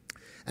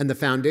 And the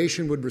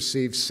foundation would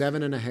receive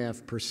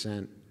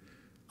 7.5%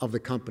 of the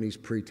company's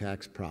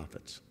pre-tax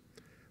profits,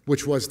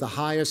 which was the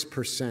highest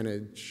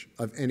percentage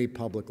of any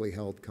publicly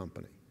held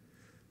company.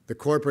 The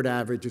corporate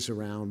average is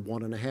around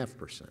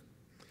 1.5%.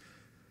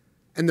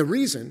 And the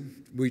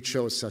reason we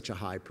chose such a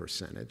high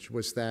percentage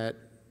was that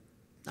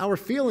our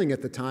feeling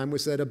at the time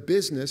was that a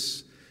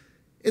business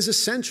is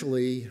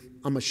essentially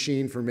a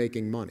machine for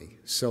making money,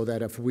 so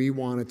that if we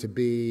wanted to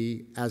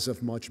be as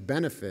of much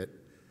benefit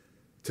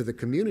to the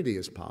community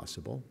as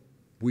possible,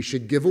 we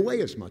should give away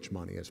as much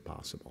money as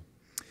possible.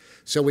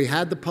 So we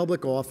had the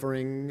public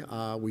offering,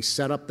 we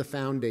set up the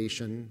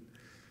foundation,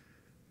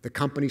 the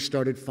company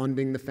started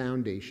funding the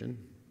foundation,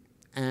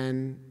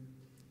 and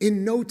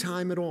in no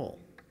time at all,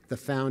 the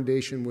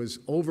foundation was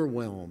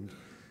overwhelmed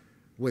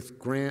with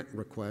grant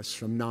requests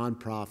from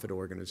nonprofit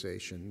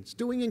organizations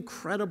doing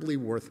incredibly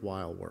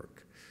worthwhile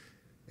work.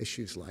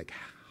 Issues like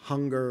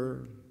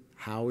hunger,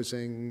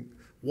 housing,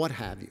 what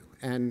have you.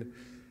 And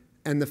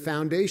the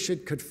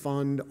foundation could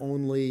fund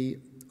only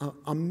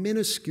a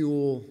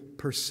minuscule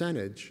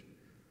percentage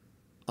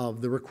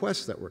of the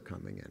requests that were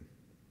coming in.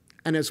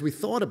 And as we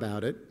thought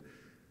about it,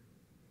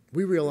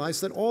 we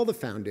realized that all the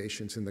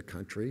foundations in the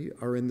country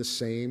are in the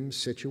same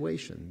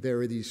situation. There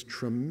are these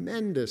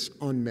tremendous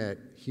unmet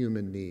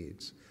human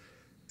needs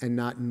and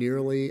not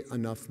nearly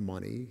enough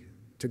money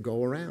to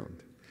go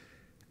around.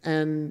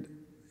 And,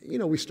 you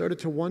know, we started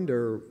to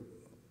wonder,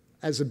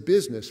 as a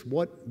business,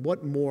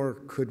 what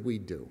more could we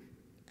do?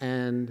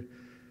 And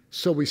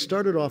so we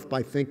started off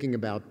by thinking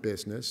about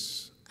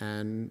business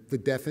and the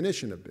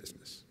definition of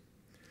business.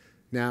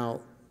 Now,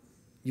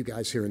 you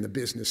guys here in the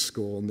business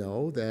school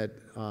know that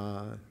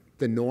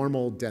the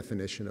normal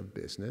definition of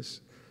business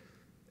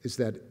is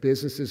that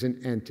business is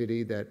an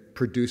entity that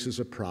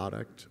produces a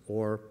product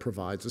or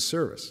provides a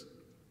service.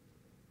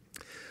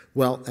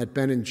 Well, at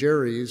Ben &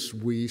 Jerry's,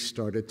 we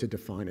started to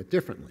define it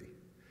differently.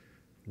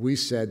 We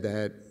said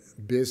that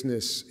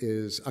business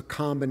is a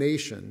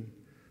combination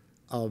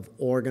of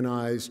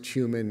organized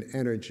human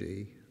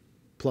energy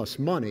plus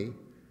money,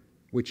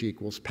 which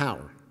equals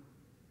power.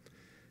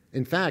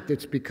 In fact,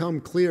 it's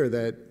become clear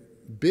that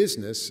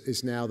business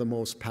is now the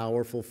most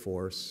powerful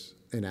force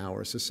in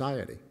our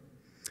society.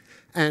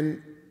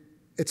 And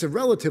it's a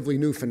relatively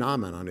new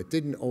phenomenon. It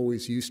didn't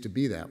always used to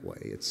be that way.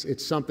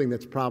 It's something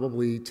that's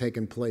probably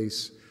taken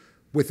place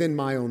within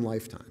my own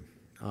lifetime.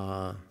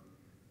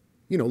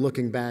 You know,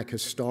 looking back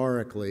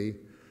historically,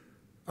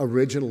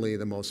 originally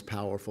the most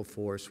powerful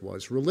force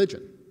was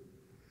religion.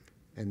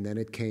 And then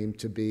it came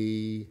to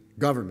be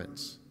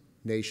governments,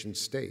 nation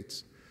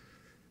states.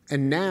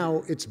 And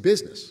now it's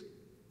business.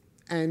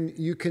 And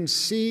you can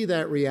see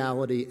that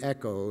reality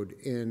echoed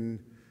in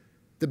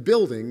the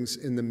buildings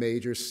in the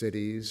major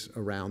cities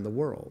around the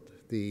world.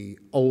 The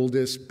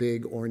oldest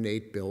big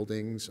ornate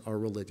buildings are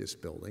religious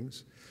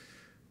buildings.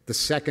 The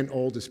second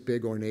oldest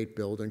big ornate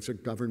buildings are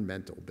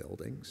governmental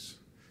buildings.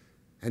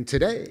 And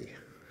today,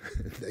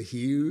 the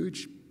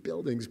huge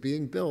buildings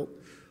being built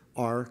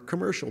are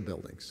commercial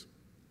buildings.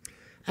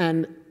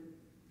 And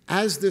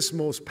as this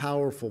most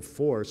powerful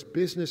force,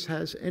 business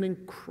has an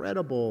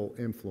incredible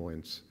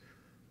influence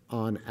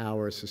on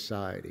our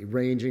society,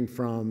 ranging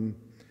from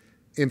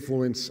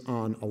influence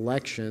on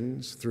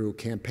elections through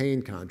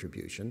campaign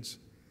contributions.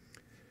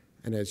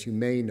 And as you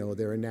may know,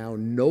 there are now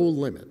no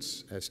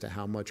limits as to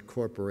how much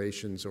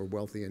corporations or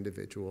wealthy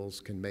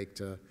individuals can make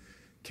to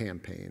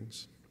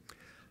campaigns.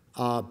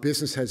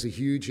 Business has a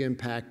huge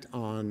impact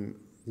on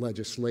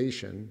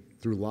legislation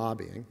through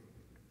lobbying.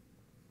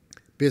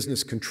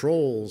 Business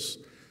controls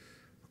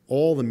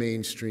all the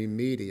mainstream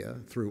media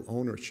through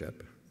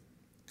ownership.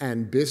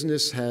 And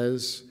business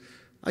has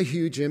a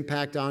huge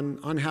impact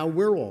on how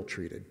we're all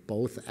treated,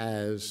 both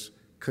as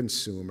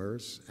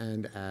consumers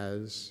and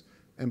as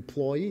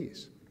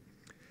employees.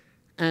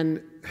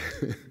 And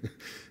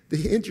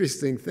the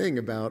interesting thing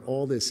about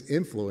all this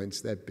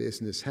influence that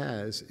business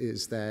has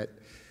is that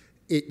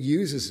it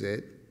uses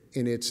it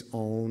in its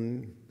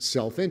own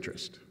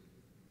self-interest,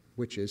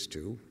 which is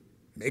to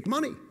make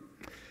money.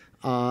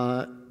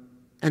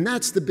 And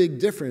that's the big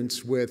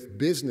difference with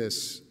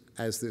business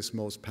as this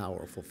most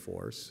powerful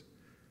force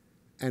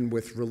and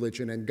with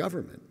religion and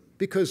government.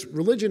 Because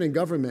religion and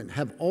government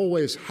have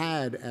always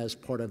had as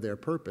part of their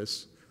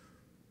purpose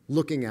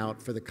looking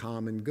out for the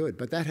common good.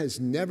 But that has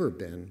never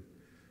been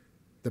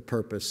the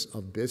purpose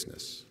of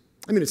business.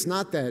 I mean, it's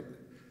not that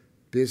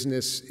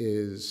business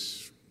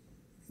is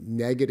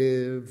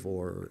negative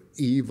or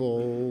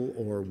evil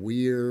or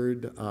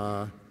weird.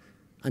 I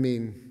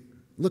mean,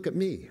 look at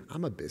me.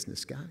 I'm a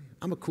business guy.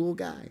 I'm a cool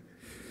guy.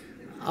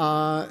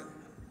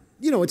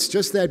 It's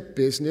just that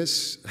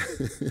business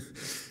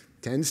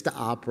tends to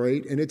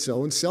operate in its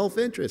own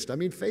self-interest. I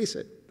mean, face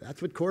it,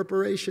 that's what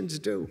corporations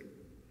do.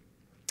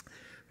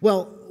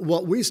 Well,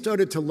 what we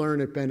started to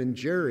learn at Ben &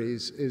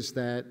 Jerry's is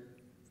that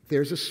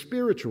there's a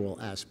spiritual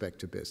aspect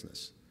to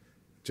business,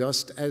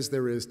 just as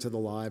there is to the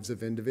lives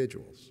of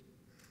individuals.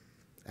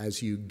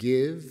 As you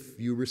give,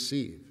 you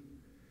receive.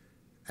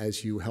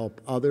 As you help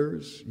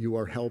others, you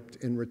are helped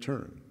in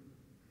return.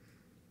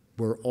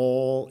 We're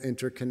all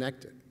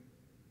interconnected.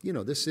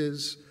 This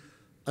is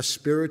a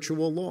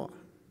spiritual law.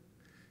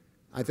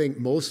 I think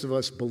most of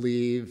us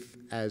believe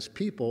as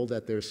people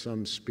that there's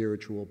some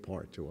spiritual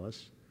part to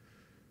us.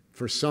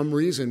 For some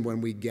reason,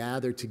 when we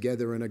gather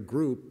together in a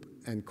group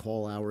and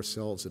call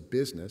ourselves a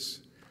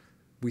business,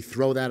 we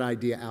throw that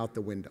idea out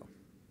the window.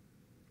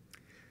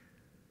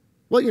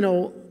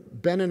 Well,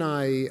 Ben and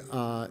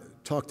I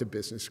talk to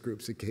business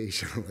groups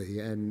occasionally,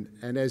 and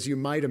as you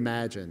might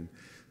imagine,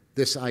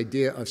 this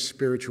idea of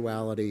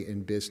spirituality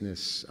in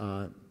business,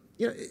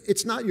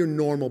 it's not your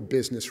normal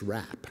business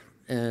rap.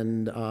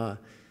 And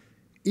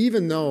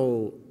even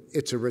though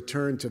it's a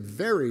return to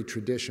very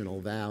traditional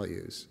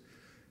values,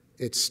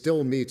 it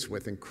still meets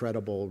with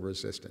incredible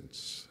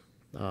resistance.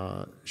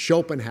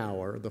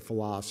 Schopenhauer, the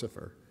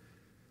philosopher,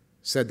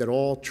 said that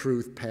all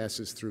truth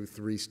passes through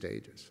 3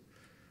 stages.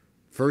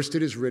 First,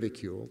 it is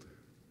ridiculed.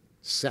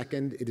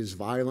 Second, it is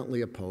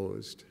violently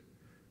opposed.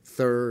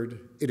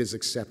 Third, it is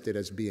accepted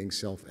as being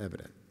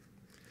self-evident.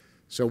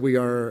 So we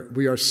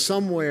are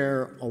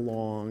somewhere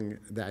along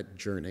that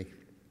journey.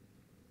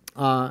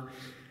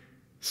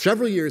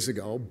 Several years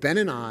ago, Ben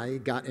and I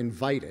got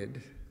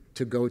invited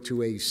to go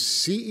to a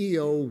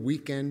CEO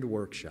weekend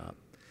workshop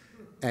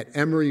at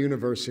Emory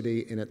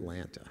University in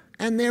Atlanta.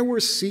 And there were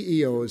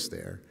CEOs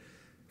there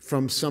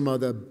from some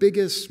of the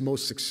biggest,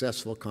 most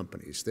successful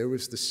companies. There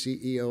was the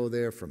CEO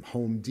there from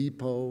Home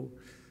Depot,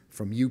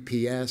 from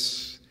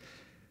UPS.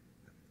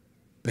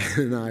 Ben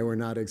and I were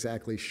not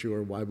exactly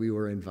sure why we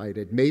were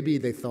invited. Maybe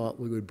they thought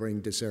we would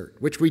bring dessert,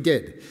 which we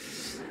did.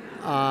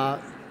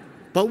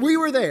 But we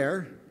were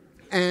there,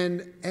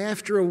 and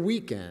after a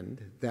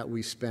weekend that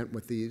we spent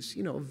with these,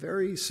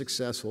 very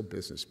successful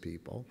business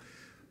people,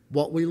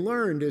 what we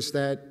learned is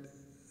that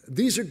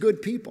these are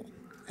good people,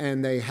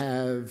 and they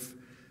have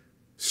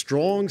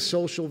strong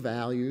social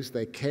values.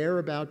 They care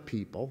about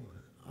people.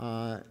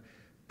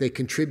 They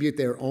contribute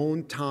their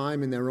own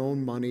time and their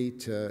own money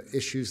to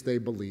issues they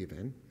believe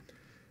in.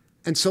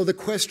 And so the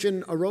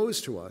question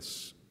arose to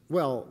us,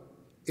 well,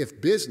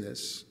 if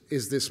business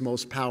is this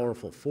most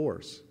powerful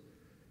force,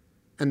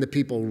 and the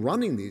people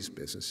running these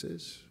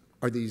businesses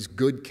are these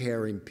good,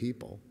 caring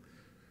people,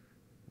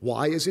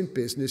 why isn't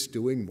business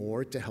doing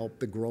more to help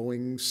the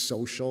growing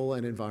social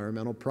and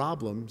environmental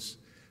problems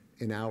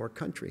in our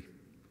country?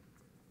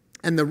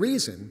 And the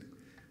reason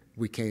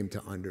we came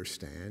to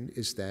understand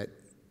is that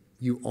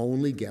you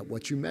only get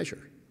what you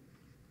measure.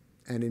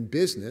 And in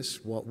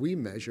business, what we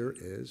measure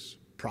is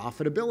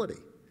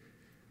profitability.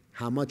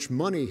 How much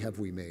money have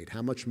we made?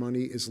 How much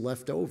money is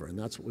left over? And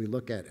that's what we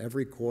look at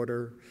every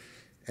quarter,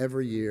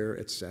 every year,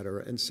 et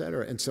cetera, et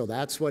cetera. And so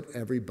that's what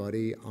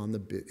everybody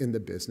in the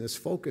business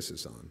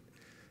focuses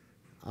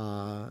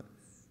on.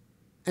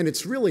 And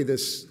it's really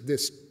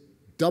this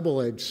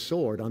double-edged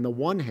sword. On the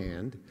one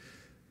hand,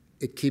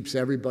 it keeps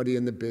everybody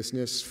in the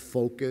business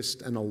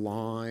focused and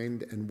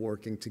aligned and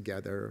working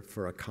together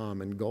for a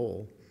common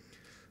goal.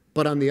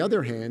 But on the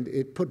other hand,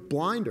 it put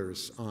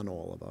blinders on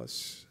all of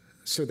us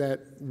so that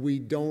we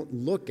don't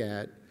look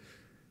at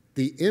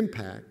the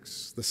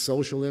impacts, the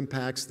social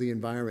impacts, the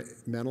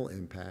environmental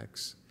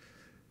impacts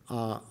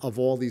of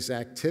all these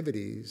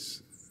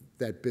activities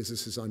that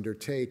businesses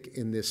undertake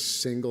in this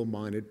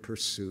single-minded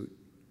pursuit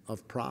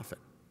of profit.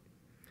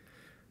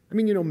 I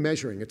mean,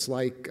 measuring, it's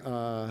like,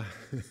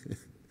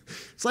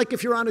 it's like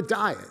if you're on a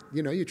diet,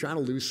 you're trying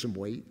to lose some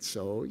weight,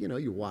 so,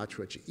 you watch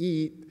what you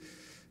eat,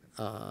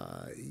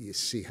 you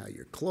see how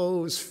your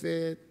clothes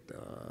fit,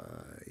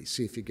 you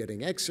see if you're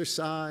getting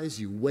exercise,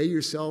 you weigh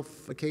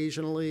yourself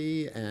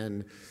occasionally,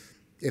 and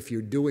if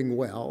you're doing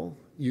well,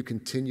 you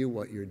continue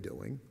what you're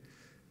doing.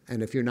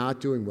 And if you're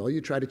not doing well,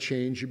 you try to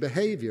change your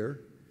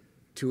behavior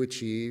to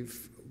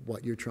achieve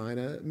what you're trying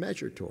to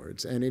measure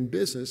towards. And in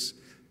business,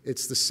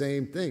 it's the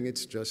same thing.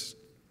 It's just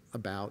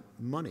about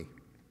money.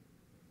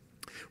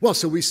 Well,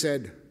 so we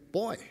said,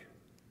 boy,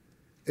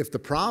 if the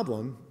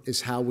problem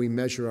is how we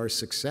measure our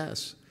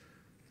success,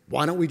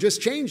 why don't we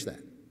just change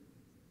that?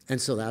 And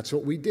so that's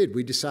what we did.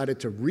 We decided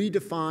to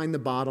redefine the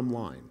bottom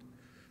line,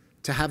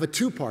 to have a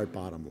 2-part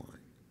bottom line,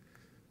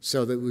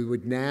 so that we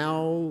would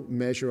now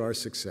measure our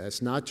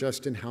success not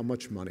just in how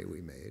much money we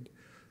made,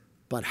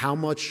 but how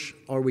much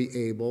are we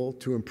able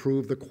to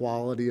improve the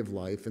quality of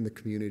life in the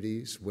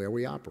communities where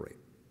we operate.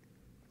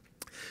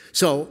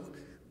 So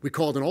We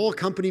called an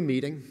all-company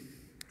meeting.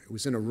 It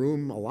was in a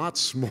room a lot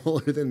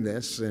smaller than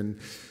this, and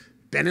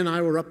Ben and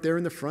I were up there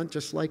in the front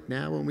just like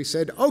now, and we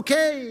said,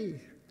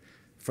 okay,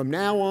 from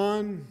now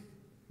on,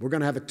 we're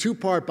going to have a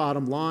two-part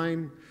bottom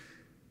line.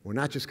 We're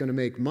not just going to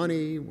make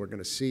money. We're going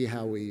to see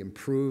how we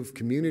improve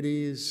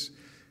communities.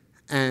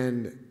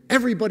 And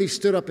everybody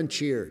stood up and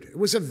cheered. It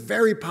was a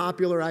very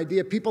popular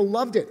idea. People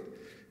loved it.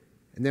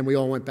 And then we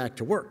all went back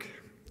to work.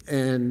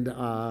 And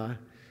a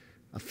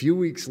few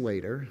weeks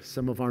later,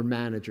 some of our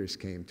managers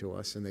came to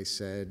us and they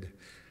said,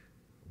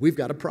 we've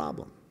got a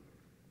problem.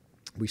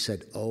 We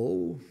said,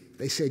 oh?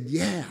 They said,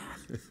 yeah,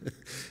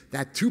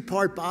 that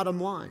two-part bottom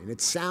line.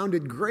 It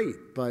sounded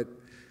great, but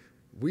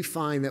we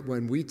find that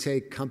when we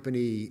take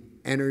company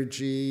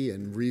energy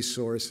and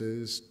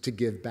resources to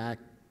give back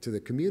to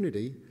the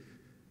community,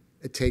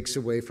 it takes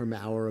away from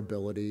our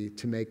ability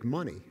to make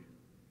money,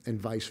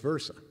 and vice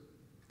versa.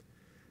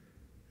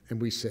 And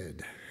we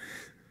said,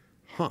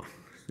 huh,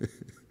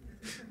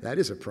 that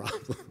is a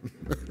problem.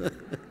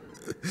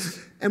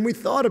 And we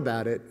thought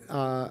about it.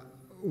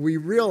 We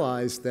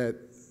realized that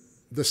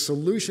the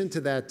solution to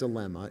that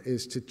dilemma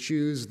is to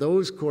choose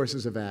those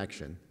courses of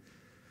action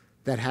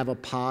that have a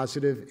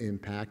positive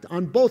impact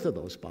on both of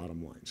those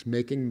bottom lines,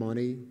 making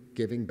money,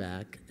 giving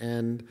back.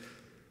 And,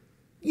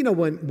 you know,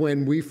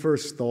 when we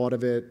first thought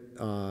of it,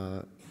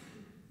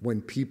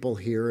 when people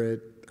hear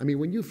it, I mean,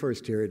 when you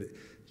first hear it,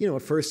 you know,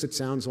 at first it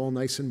sounds all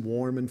nice and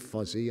warm and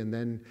fuzzy, and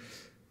then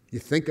you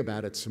think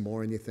about it some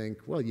more and you think,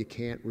 well, you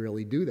can't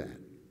really do that.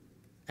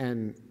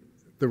 And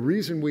the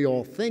reason we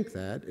all think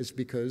that is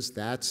because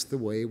that's the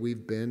way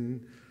we've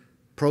been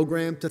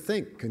programmed to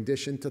think,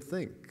 conditioned to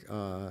think.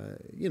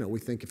 You know, we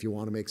think if you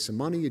want to make some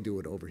money, you do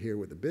it over here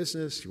with a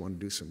business. You want to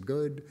do some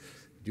good,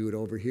 do it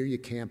over here. You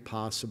can't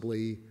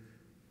possibly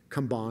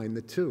combine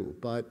the two.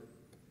 But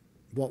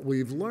what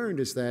we've learned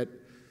is that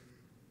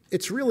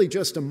it's really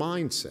just a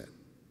mindset,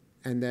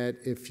 and that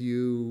if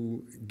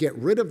you get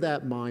rid of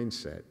that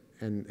mindset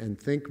and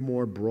think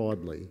more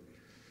broadly,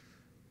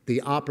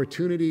 the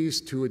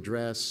opportunities to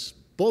address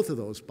both of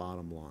those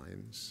bottom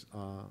lines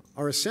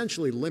are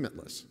essentially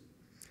limitless.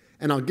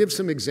 And I'll give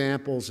some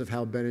examples of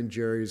how Ben &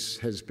 Jerry's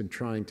has been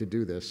trying to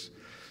do this.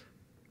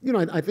 You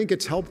know, I think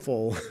it's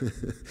helpful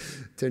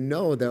to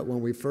know that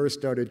when we first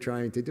started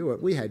trying to do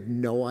it, we had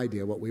no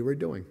idea what we were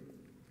doing.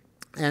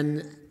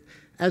 And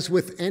as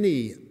with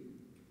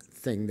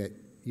anything that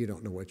you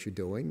don't know what you're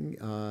doing,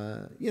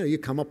 you know, you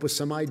come up with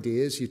some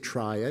ideas, you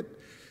try it,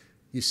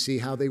 you see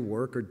how they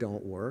work or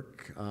don't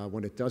work.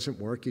 When it doesn't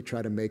work, you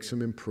try to make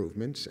some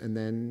improvements, and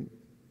then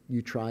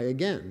you try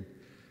again.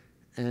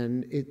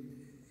 And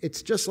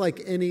it's just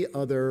like any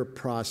other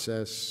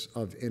process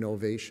of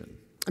innovation.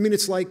 I mean,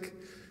 it's like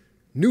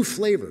new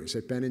flavors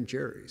at Ben &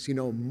 Jerry's. You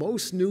know,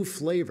 most new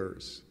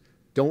flavors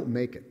don't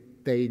make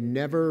it. They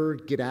never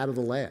get out of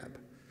the lab.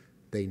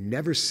 They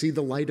never see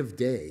the light of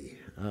day.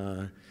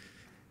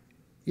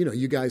 You know,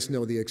 you guys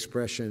know the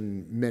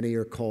expression, many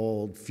are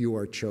called, few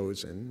are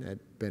chosen. At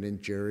Ben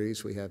 &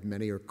 Jerry's, we have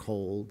many are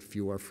cold,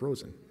 few are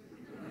frozen.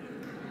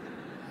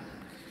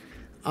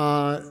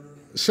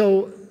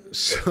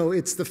 So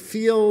it's the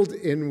field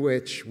in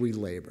which we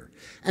labor.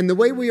 And the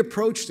way we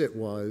approached it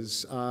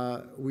was,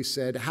 we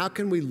said, how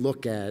can we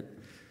look at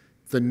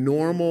the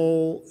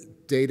normal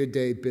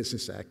day-to-day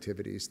business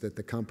activities that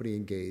the company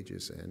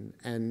engages in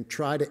and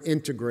try to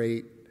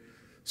integrate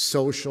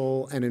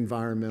social and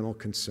environmental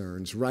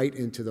concerns right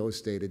into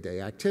those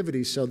day-to-day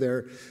activities, so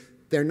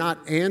they're not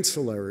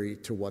ancillary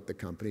to what the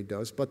company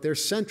does, but they're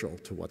central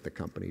to what the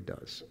company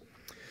does.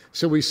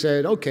 So we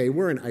said, okay,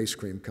 we're an ice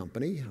cream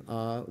company.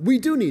 We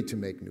do need to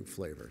make new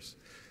flavors.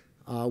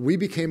 We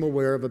became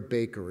aware of a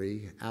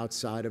bakery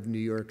outside of New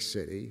York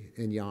City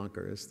in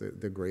Yonkers,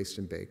 the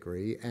Grayston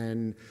Bakery,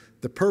 and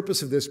the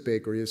purpose of this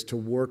bakery is to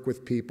work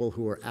with people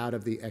who are out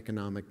of the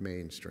economic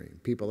mainstream,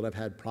 people that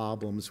have had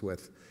problems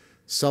with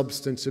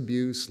substance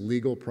abuse,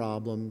 legal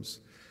problems.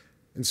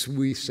 And so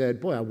we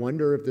said, boy, I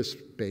wonder if this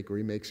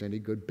bakery makes any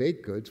good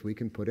baked goods we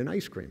can put in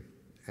ice cream.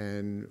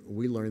 And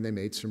we learned they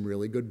made some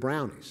really good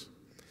brownies.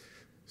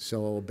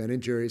 So Ben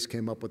 & Jerry's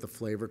came up with a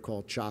flavor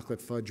called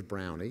chocolate fudge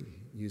brownie.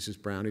 Uses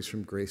brownies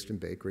from Grayston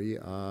Bakery.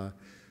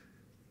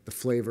 The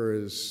flavor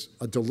is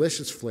a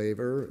delicious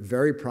flavor,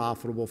 very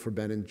profitable for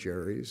Ben &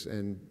 Jerry's.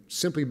 And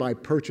simply by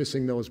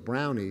purchasing those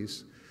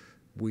brownies,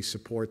 we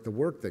support the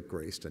work that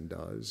Grayston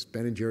does.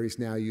 Ben & Jerry's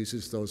now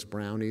uses those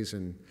brownies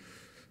in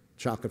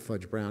chocolate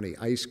fudge brownie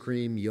ice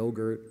cream,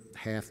 yogurt,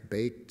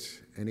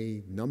 half-baked,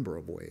 any number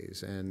of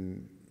ways.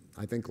 And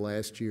I think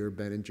last year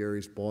Ben &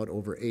 Jerry's bought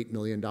over $8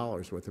 million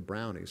worth of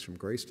brownies from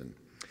Grayston.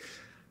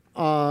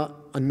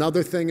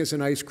 Another thing as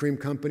an ice cream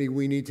company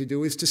we need to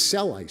do is to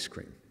sell ice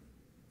cream.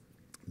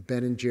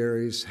 Ben &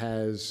 Jerry's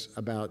has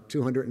about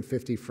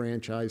 250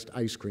 franchised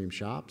ice cream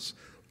shops,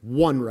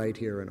 one right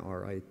here in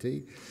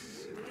RIT.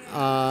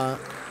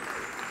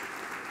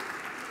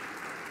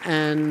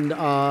 And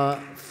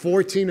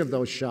 14 of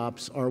those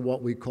shops are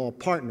what we call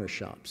partner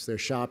shops. They're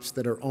shops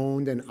that are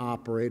owned and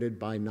operated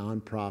by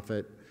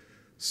nonprofit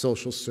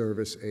social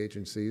service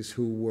agencies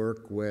who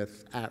work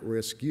with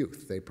at-risk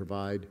youth. They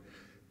provide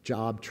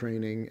job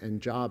training,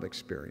 and job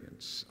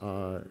experience.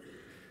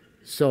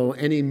 So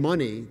any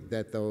money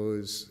that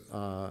those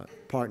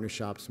partner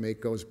shops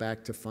make goes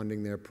back to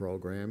funding their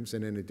programs,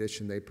 and in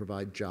addition, they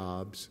provide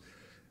jobs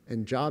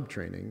and job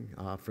training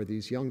for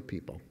these young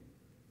people.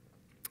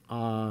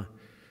 Ben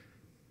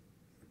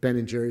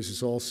 & Jerry's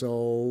is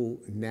also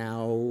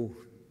now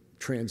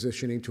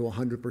transitioning to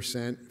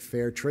 100%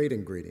 fair trade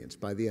ingredients.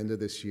 By the end of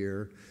this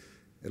year,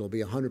 it'll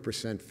be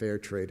 100% fair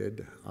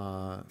traded.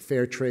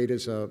 Fair trade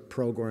is a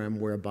program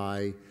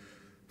whereby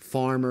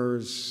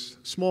farmers,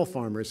 small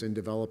farmers in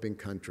developing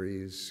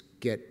countries,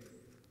 get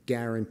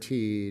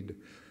guaranteed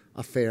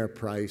a fair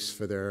price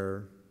for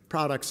their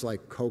products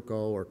like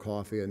cocoa or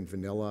coffee and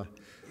vanilla.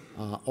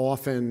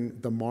 Often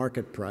the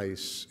market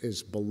price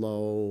is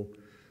below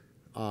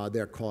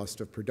their cost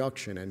of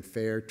production, and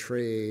fair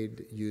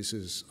trade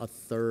uses a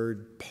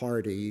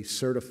third-party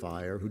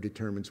certifier who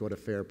determines what a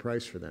fair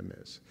price for them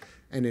is.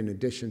 And in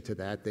addition to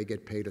that, they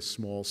get paid a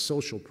small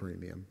social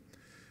premium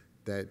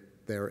that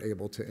they're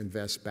able to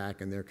invest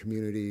back in their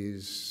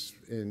communities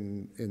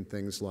in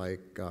things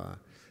like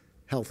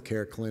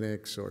healthcare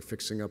clinics or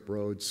fixing up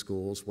roads,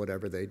 schools,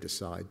 whatever they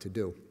decide to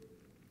do.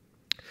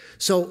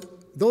 So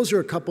those are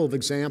a couple of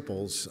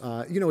examples.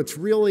 It's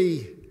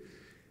really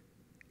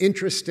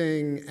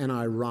interesting and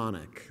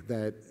ironic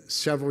that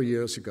several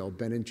years ago,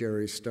 Ben &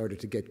 Jerry's started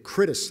to get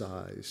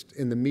criticized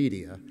in the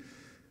media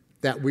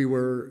that we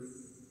were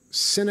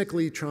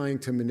cynically trying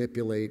to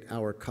manipulate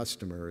our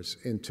customers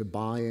into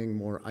buying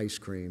more ice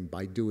cream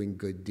by doing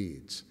good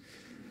deeds.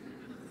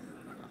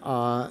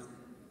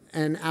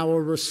 And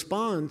our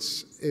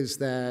response is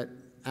that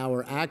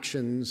our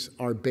actions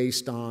are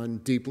based on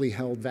deeply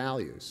held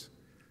values.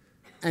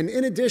 And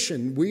in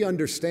addition, we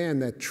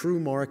understand that true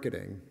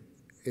marketing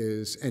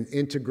is an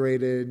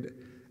integrated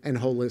and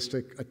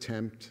holistic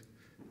attempt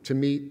to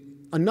meet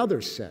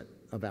another set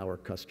of our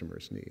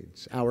customers'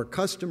 needs. Our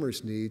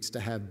customers' needs to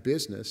have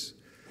business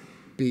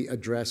be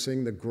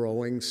addressing the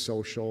growing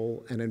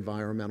social and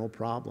environmental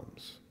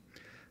problems.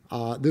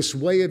 This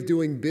way of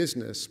doing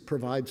business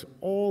provides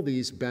all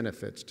these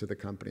benefits to the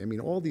company. I mean,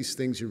 all these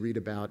things you read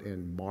about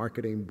in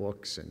marketing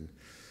books and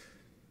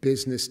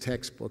business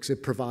textbooks,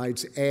 it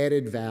provides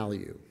added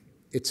value.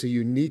 It's a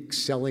unique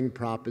selling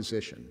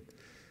proposition.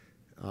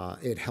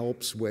 It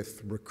helps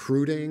with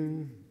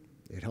recruiting,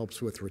 it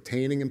helps with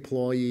retaining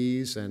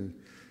employees, and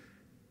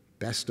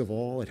best of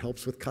all, it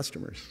helps with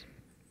customers.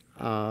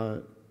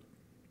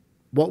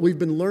 What we've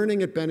been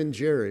learning at Ben &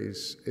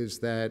 Jerry's is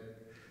that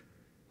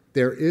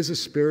there is a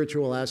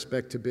spiritual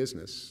aspect to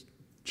business,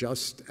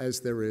 just as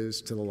there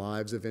is to the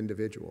lives of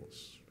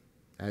individuals.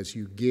 As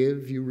you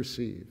give, you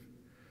receive.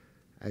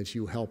 As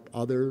you help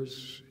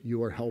others,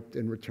 you are helped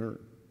in return.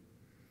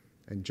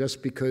 And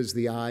just because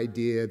the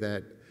idea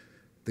that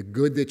the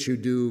good that you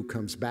do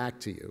comes back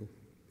to you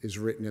is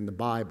written in the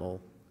Bible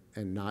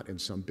and not in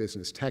some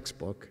business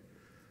textbook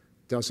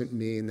doesn't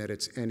mean that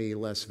it's any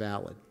less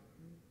valid.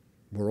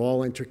 We're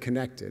all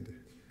interconnected,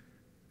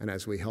 and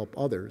as we help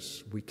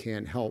others, we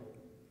can't help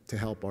to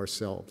help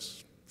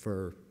ourselves.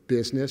 For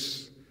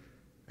business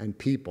and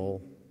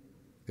people,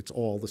 it's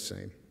all the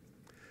same.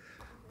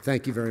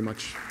 Thank you very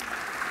much.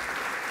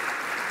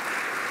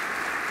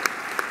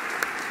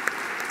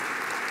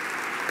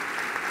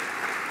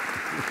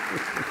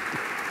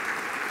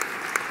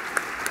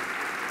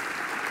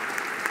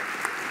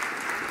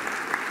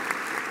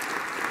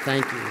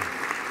 Thank you.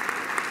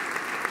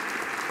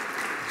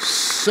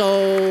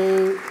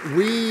 So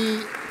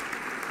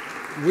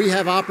we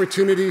have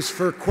opportunities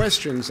for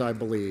questions, I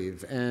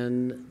believe,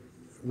 and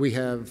we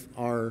have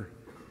our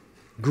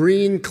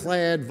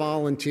green-clad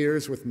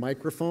volunteers with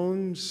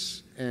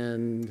microphones,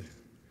 and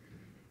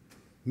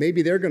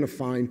maybe they're going to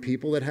find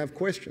people that have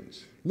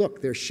questions.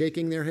 Look, they're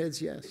shaking their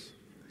heads yes.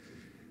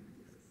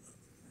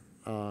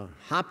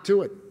 Hop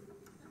to it.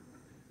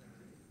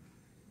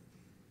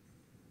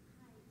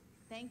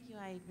 Thank you.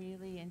 I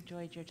really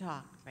enjoyed your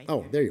talk.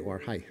 Oh, there you are.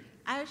 Hi.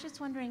 I was just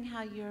wondering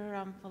how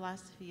your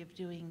philosophy of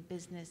doing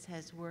business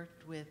has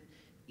worked with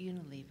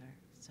Unilever.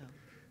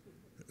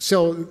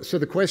 So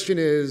the question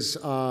is,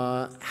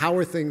 how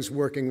are things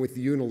working with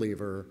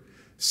Unilever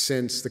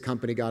since the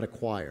company got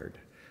acquired?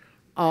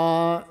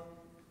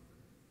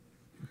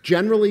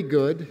 Generally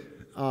good.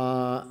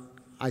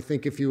 I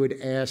think if you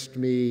had asked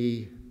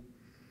me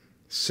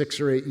 6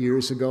 or 8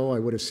 years ago, I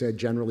would have said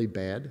generally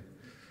bad.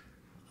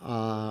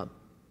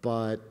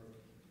 But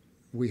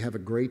we have a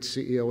great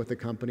CEO at the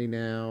company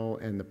now,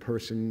 and the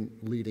person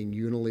leading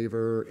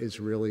Unilever is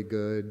really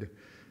good.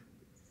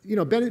 You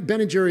know,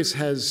 Ben & Jerry's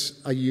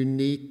has a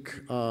unique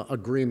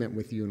agreement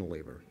with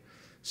Unilever.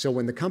 So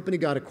when the company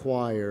got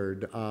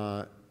acquired,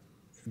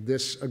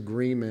 this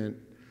agreement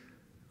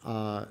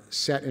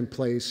set in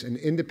place an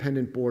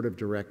independent board of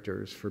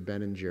directors for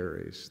Ben &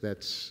 Jerry's.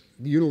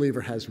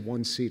 Unilever has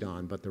 1 seat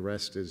on, but the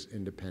rest is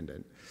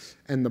independent.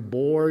 And the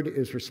board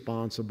is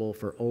responsible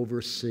for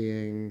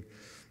overseeing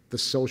the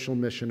social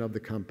mission of the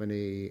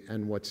company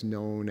and what's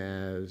known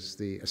as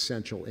the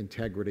essential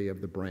integrity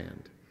of the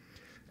brand.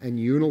 And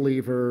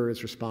Unilever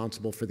is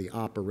responsible for the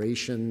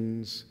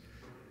operations,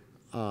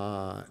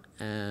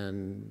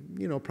 and,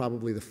 you know,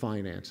 probably the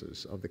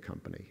finances of the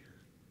company.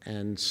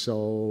 And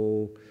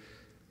so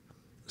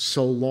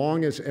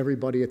long as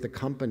everybody at the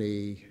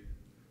company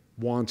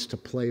wants to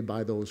play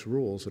by those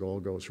rules, it all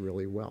goes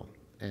really well.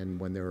 And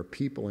when there are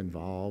people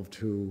involved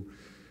who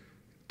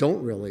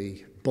don't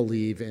really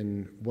believe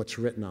in what's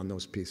written on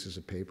those pieces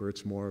of paper,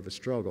 it's more of a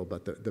struggle.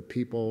 But the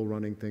people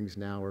running things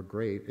now are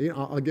great. You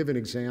know, I'll give an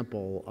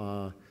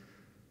example.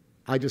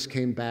 I just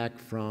came back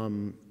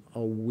from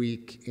a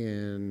week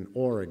in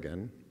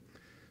Oregon.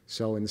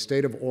 So in the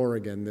state of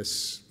Oregon,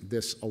 this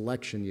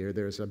election year,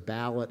 there's a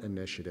ballot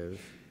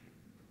initiative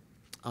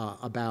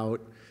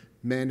about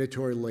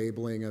mandatory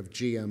labeling of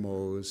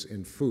GMOs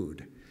in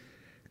food.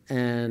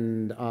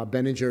 And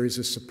Ben & Jerry's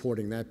is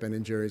supporting that.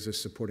 Ben & Jerry's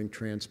is supporting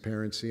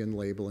transparency and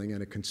labeling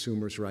and a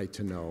consumer's right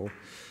to know.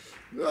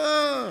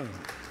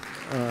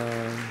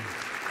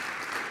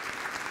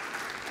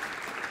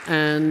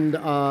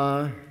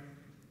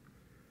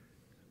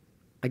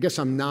 I guess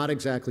I'm not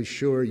exactly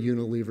sure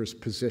Unilever's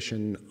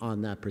position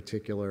on that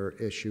particular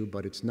issue,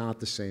 but it's not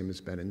the same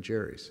as Ben &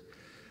 Jerry's.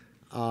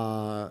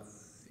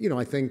 You know,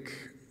 I think,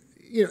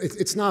 you know,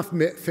 it's not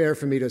fair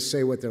for me to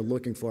say what they're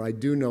looking for. I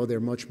do know they're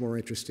much more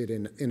interested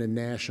in a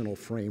national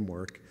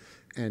framework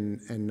and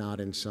not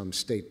in some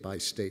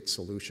state-by-state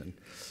solution.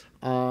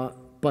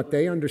 But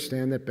they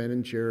understand that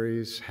Ben &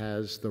 Jerry's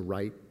has the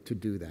right to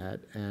do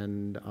that,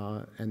 and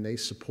they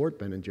support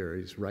Ben &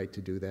 Jerry's right to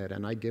do that,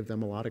 and I give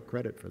them a lot of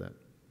credit for that.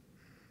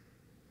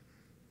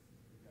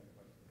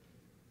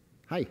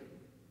 Hi.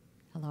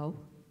 Hello.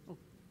 Oh,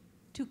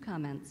 2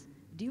 comments.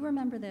 Do you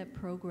remember that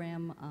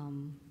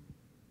program,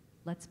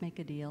 Let's Make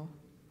a Deal?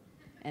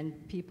 And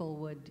people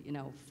would, you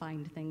know,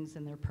 find things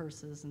in their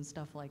purses and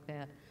stuff like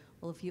that.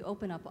 Well, if you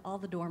open up all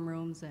the dorm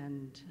rooms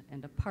and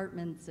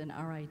apartments in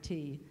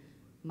RIT,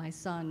 my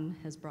son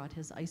has brought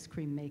his ice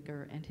cream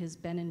maker and his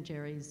Ben &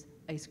 Jerry's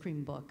ice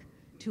cream book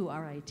to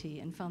RIT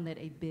and found that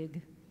a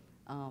big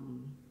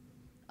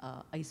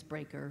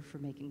icebreaker for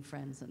making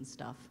friends and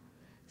stuff.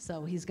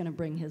 So he's going to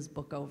bring his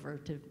book over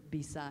to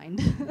be signed.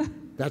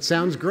 That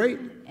sounds great.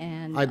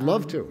 And I'd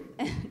love to.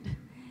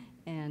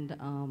 And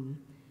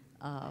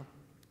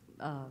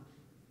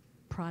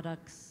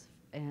products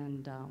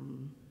and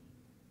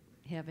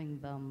having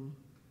them,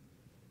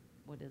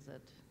 what is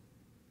it?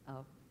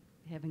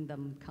 Having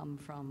them come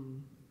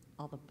from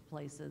all the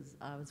places.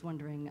 I was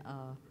wondering,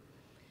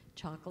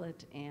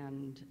 chocolate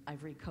and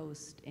Ivory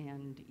Coast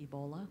and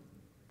Ebola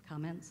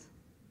comments?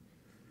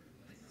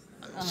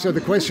 So the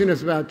question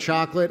is about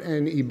chocolate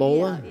and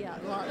Ebola? Yeah,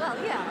 well,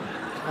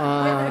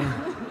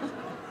 yeah.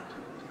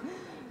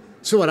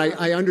 So what,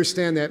 I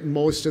understand that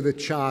most of the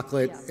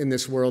chocolate in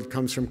this world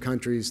comes from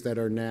countries that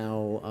are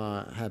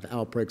now have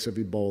outbreaks of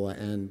Ebola,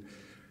 and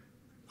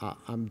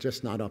I'm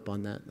just not up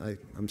on that.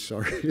 I'm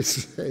sorry to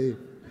say.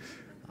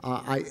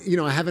 I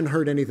haven't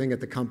heard anything at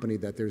the company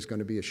that there's going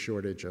to be a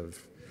shortage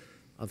of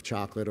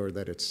chocolate or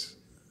that it's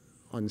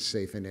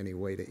unsafe in any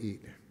way to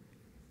eat.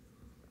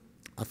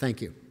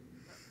 Thank you.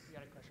 We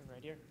got a question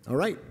right here. All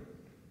right.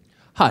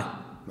 Hi.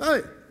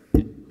 Hi.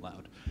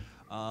 Loud.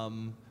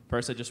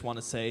 First, I just want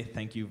to say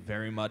thank you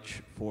very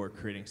much for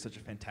creating such a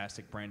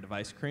fantastic brand of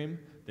ice cream.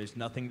 There's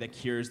nothing that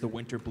cures the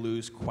winter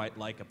blues quite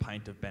like a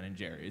pint of Ben &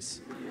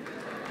 Jerry's.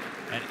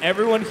 And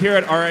everyone here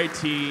at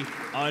RIT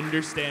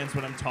understands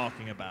what I'm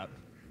talking about.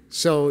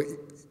 So,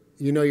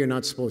 you know you're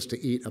not supposed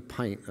to eat a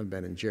pint of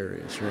Ben &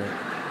 Jerry's, right?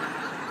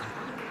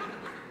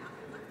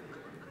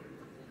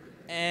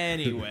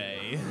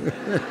 Anyway.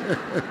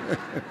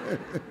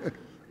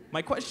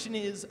 My question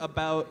is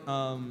about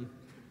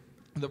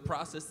the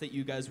process that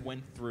you guys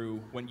went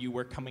through when you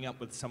were coming up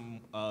with some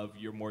of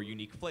your more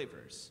unique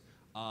flavors.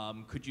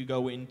 Could you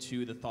go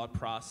into the thought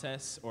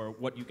process or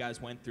what you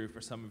guys went through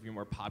for some of your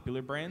more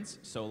popular brands?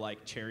 So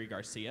like Cherry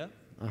Garcia.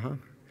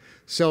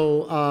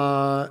 So,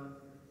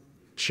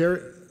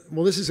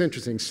 well, this is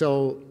interesting.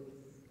 So,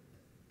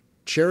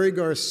 Cherry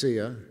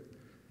Garcia,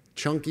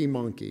 Chunky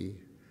Monkey,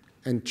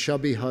 and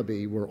Chubby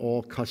Hubby were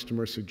all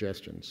customer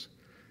suggestions.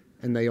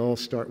 And they all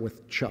start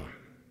with Ch,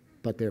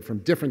 but they're from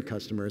different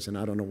customers, and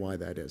I don't know why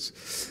that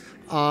is.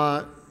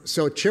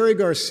 So Cherry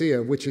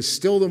Garcia, which is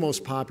still the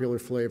most popular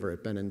flavor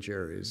at Ben &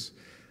 Jerry's,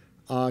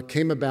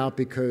 came about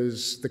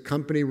because the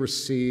company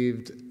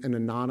received an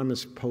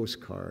anonymous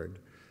postcard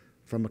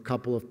from a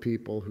couple of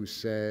people who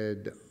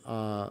said,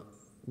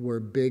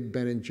 we're big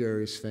Ben &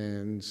 Jerry's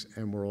fans,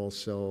 and we're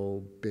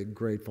also big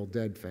Grateful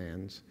Dead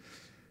fans.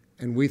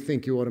 And we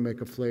think you ought to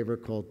make a flavor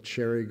called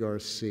Cherry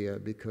Garcia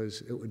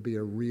because it would be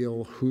a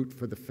real hoot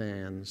for the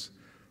fans,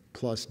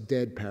 plus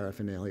Dead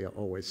paraphernalia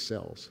always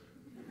sells.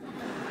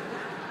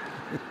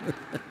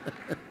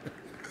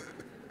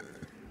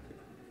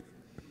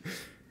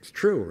 It's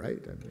true, right?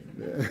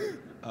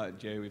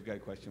 Jay, we've got a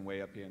question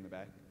way up here in the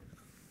back.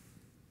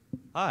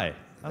 Hi.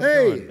 How's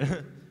Hey. it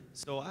going?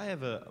 So I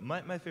have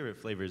my favorite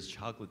flavor is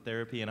chocolate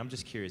therapy, and I'm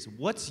just curious,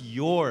 what's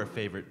your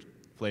favorite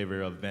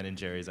flavor of Ben &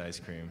 Jerry's ice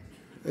cream?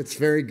 It's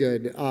very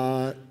good.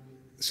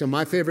 So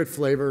my favorite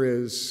flavor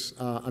is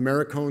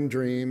Americone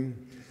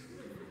Dream,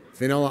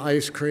 vanilla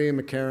ice cream,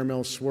 a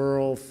caramel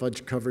swirl,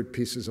 fudge-covered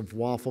pieces of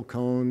waffle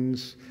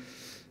cones.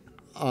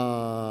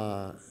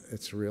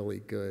 It's really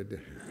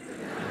good.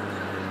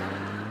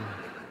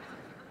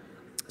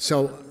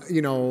 So,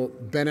 you know,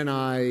 Ben and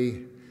I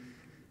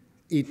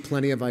eat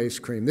plenty of ice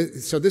cream.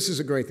 So this is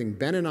a great thing.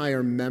 Ben and I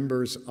are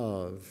members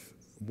of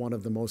one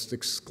of the most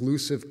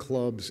exclusive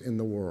clubs in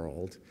the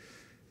world.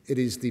 It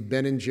is the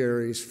Ben &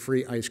 Jerry's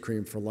Free Ice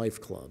Cream for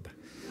Life Club.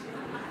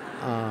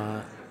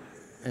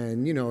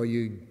 And, you know,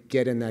 you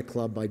get in that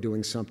club by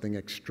doing something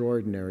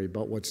extraordinary.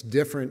 But what's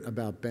different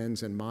about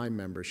Ben's and my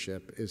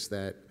membership is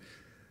that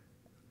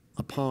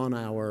upon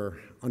our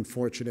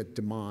unfortunate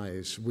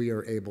demise, we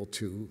are able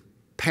to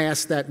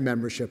pass that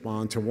membership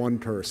on to one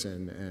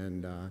person.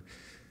 And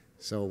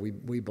so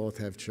we both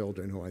have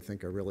children who I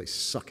think are really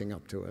sucking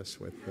up to us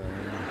with...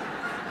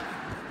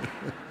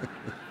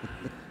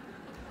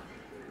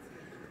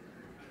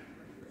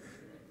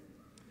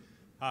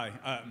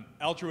 Hi.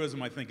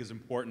 Altruism, I think, is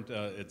important.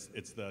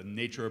 It's the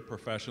nature of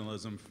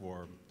professionalism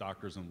for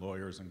doctors and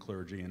lawyers and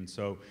clergy, and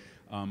so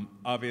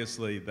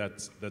obviously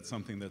that's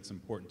something that's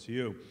important to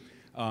you.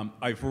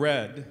 I've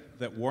read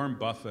that Warren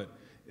Buffett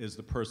is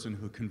the person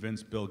who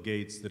convinced Bill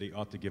Gates that he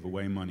ought to give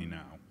away money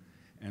now.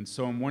 And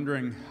so I'm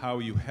wondering how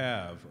you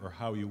have, or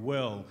how you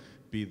will,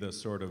 be the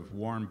sort of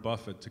Warren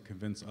Buffett to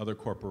convince other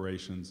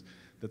corporations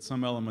that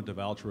some element of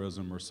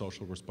altruism or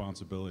social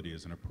responsibility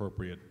is an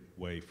appropriate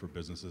way for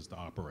businesses to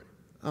operate.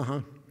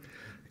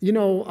 You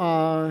know,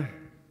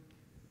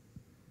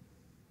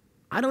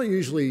 I don't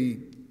usually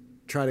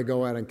try to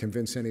go out and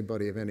convince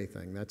anybody of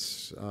anything.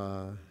 That's,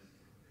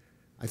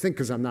 I think,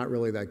 because I'm not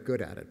really that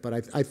good at it. But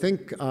I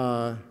think,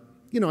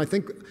 you know, I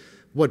think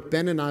what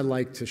Ben and I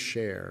like to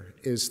share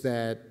is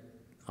that,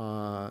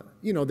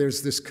 you know,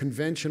 there's this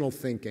conventional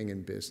thinking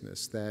in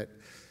business that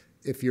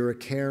if you're a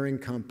caring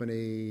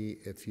company,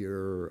 if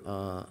you're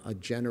a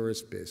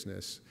generous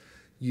business,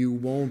 you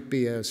won't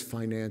be as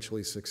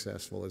financially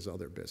successful as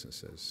other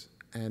businesses.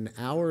 And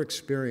our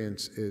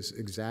experience is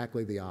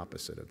exactly the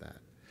opposite of that.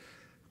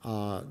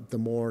 The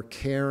more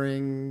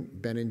caring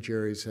Ben &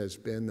 Jerry's has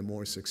been, the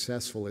more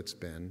successful it's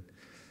been.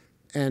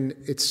 And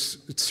it's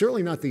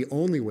certainly not the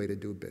only way to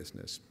do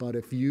business, but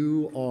if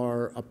you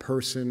are a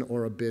person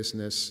or a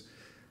business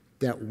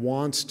that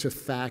wants to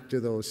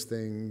factor those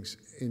things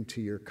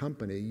into your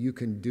company, you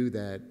can do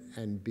that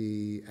and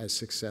be as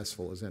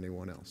successful as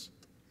anyone else.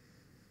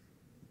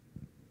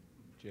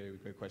 Jerry,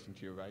 we've got a question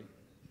to your right,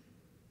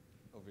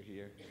 over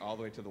here, all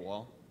the way to the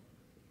wall.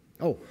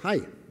 Oh, hi,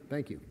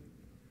 thank you.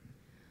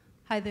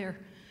 Hi there.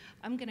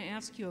 I'm going to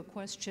ask you a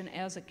question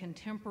as a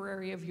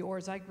contemporary of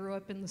yours. I grew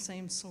up in the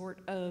same sort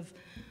of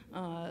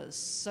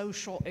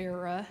social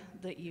era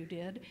that you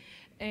did,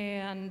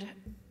 and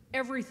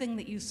everything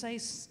that you say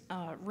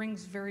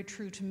rings very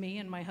true to me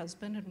and my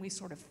husband, and we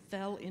sort of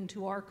fell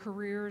into our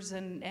careers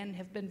and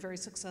have been very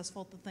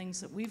successful at the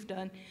things that we've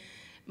done,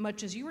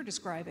 much as you were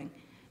describing.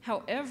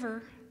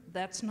 However,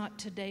 that's not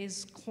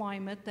today's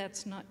climate,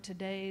 that's not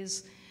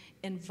today's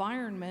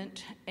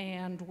environment,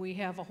 and we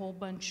have a whole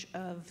bunch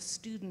of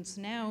students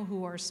now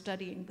who are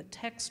studying the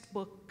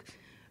textbook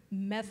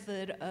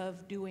method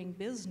of doing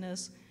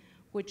business,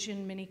 which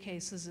in many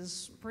cases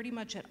is pretty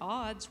much at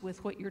odds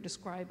with what you're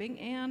describing,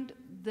 and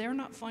they're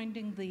not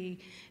finding the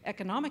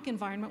economic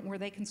environment where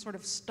they can sort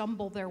of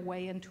stumble their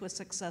way into a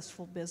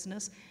successful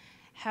business.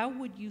 How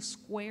would you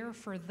square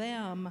for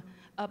them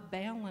a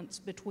balance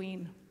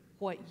between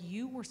what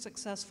you were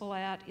successful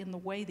at in the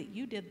way that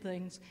you did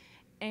things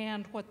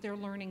and what they're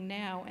learning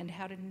now, and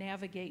how to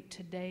navigate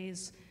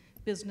today's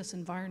business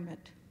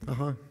environment?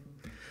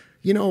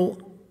 You know,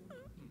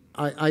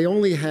 I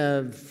only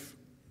have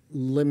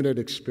limited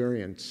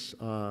experience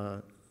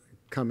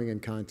coming in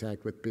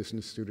contact with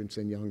business students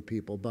and young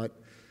people, but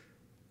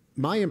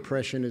my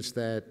impression is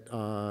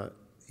that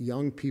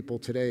young people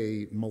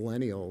today,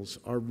 millennials,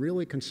 are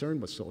really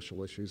concerned with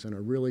social issues and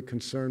are really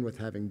concerned with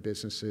having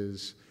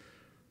businesses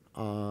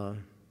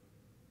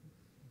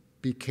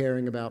be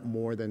caring about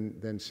more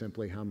than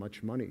simply how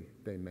much money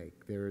they make.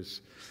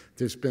 There's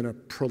been a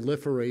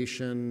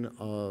proliferation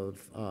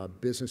of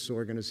business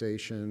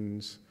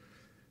organizations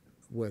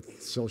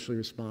with socially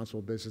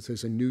responsible business.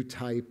 There's a new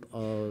type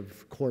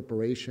of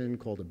corporation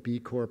called a B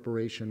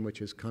Corporation, which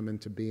has come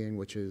into being,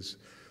 which has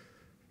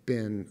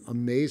been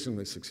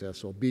amazingly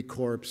successful. B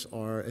Corps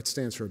it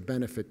stands for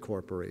Benefit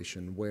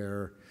Corporation,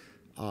 where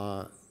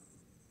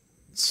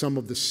some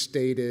of the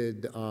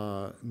stated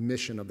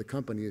mission of the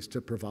company is to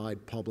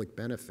provide public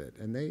benefit,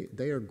 and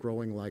they are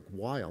growing like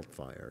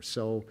wildfire.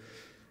 So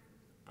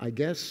I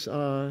guess,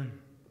 you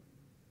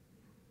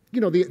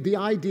know, the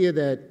idea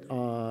that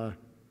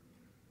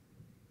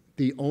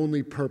the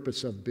only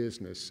purpose of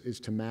business is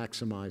to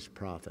maximize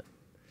profit,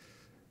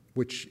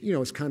 which, you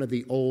know, is kind of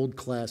the old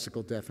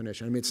classical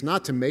definition. I mean, it's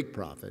not to make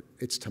profit,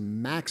 it's to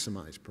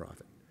maximize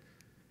profit.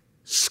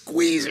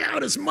 Squeeze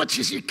out as much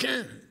as you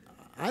can.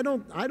 I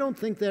don't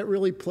think that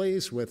really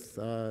plays with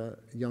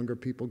younger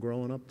people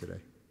growing up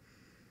today.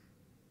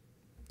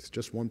 It's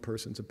just one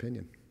person's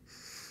opinion.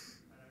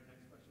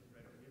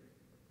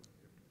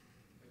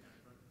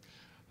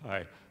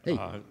 Hi. Hey.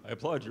 I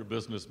applaud your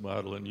business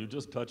model, and you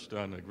just touched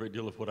on a great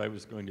deal of what I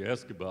was going to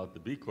ask about, the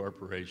B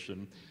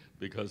Corporation,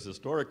 because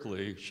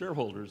historically,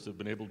 shareholders have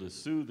been able to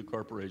sue the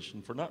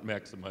corporation for not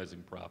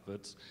maximizing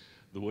profits.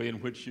 The way in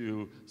which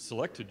you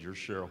selected your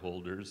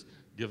shareholders,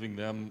 giving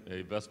them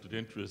a vested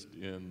interest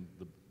in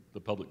the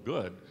public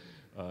good,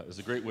 is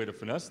a great way to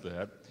finesse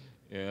that.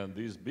 And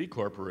these B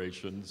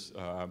corporations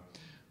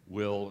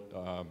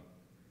will,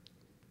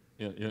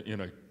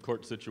 in a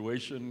court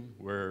situation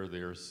where they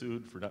are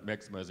sued for not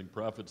maximizing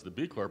profits, the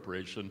B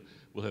corporation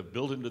will have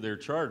built into their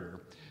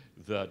charter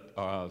that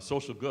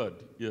social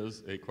good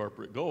is a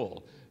corporate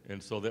goal.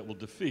 And so that will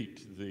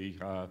defeat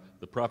the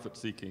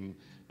profit-seeking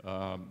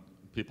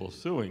people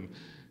suing.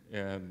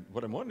 And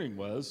what I'm wondering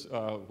was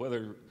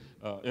whether,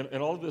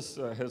 and all of this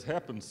has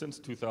happened since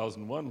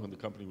 2001 when the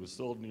company was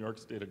sold. New York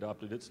State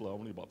adopted its law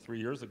only about 3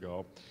 years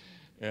ago.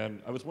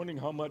 And I was wondering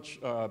how much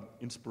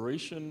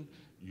inspiration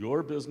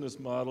your business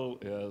model,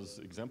 as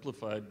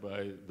exemplified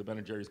by the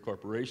Ben & Jerry's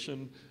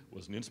Corporation,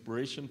 was an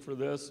inspiration for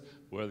this,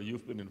 whether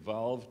you've been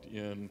involved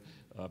in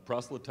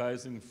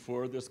proselytizing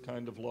for this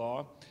kind of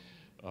law,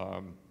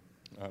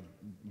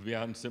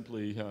 beyond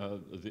simply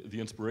the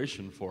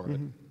inspiration for it.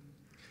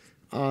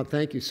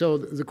 Thank you. So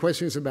the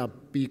question is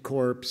about B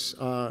Corps.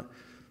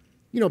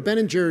 You know,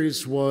 Ben &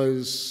 Jerry's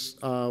was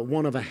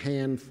one of a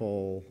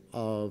handful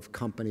of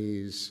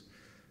companies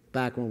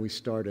back when we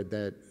started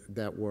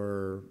that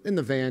were in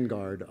the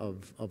vanguard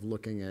of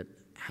looking at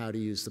how to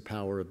use the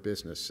power of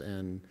business.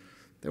 And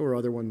there were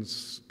other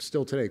ones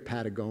still today,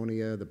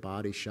 Patagonia, The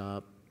Body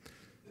Shop,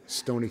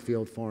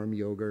 Stonyfield Farm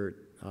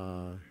Yogurt.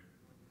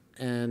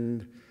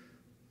 And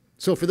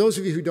so for those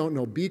of you who don't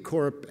know, B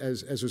Corp,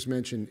 as was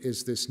mentioned,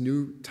 is this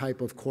new type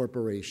of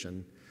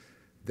corporation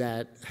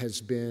that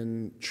has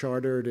been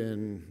chartered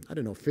in, I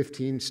don't know,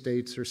 15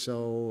 states or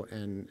so,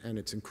 and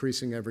it's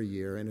increasing every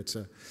year. And it's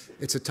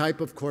a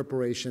type of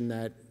corporation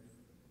that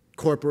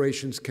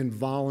corporations can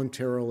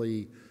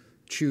voluntarily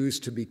choose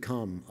to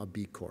become a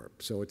B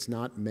Corp. So it's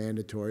not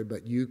mandatory,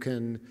 but you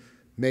can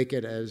make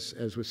it,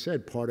 as was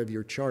said, part of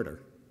your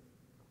charter.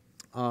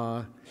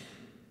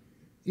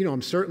 You know,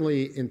 I'm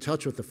certainly in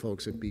touch with the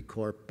folks at B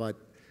Corp, but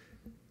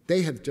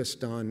they have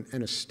just done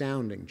an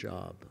astounding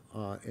job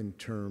in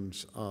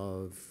terms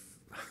of,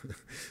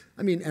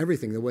 I mean,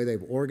 everything, the way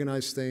they've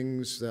organized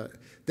things.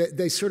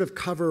 They sort of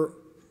cover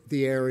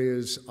the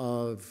areas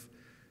of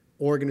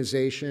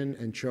organization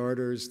and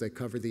charters. They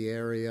cover the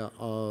area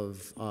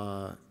of,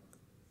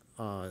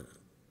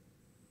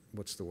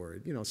 what's the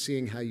word? You know,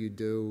 seeing how you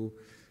do,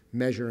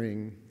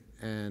 measuring,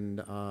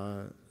 and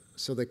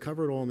so they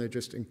cover it all, and they're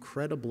just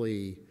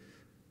incredibly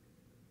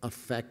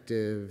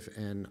effective,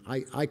 and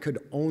I could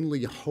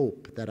only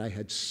hope that I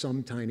had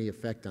some tiny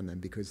effect on them,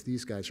 because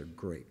these guys are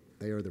great.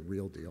 They are the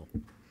real deal.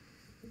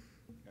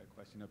 Got a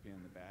question up here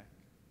in the back.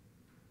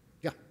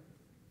 Yeah.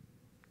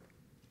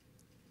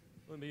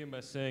 Let me begin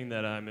by saying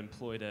that I'm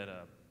employed at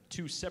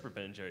 2 separate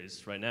Ben &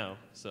 Jerry's right now,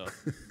 so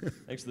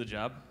thanks for the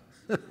job.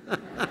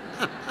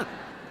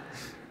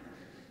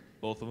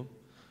 Both of them.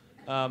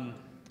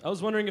 I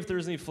was wondering if there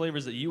was any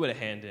flavors that you had a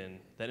hand in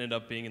that ended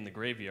up being in the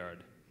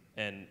graveyard,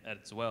 and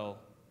as well,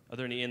 are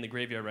there any in the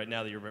graveyard right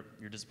now that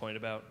you're disappointed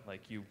about?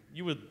 Like you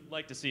would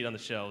like to see it on the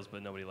shelves,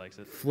 but nobody likes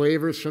it.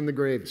 Flavors from the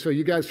grave. So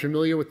you guys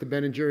familiar with the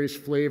Ben & Jerry's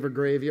flavor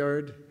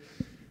graveyard?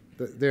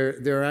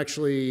 They're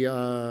actually,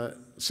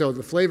 so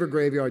the flavor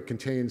graveyard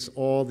contains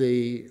all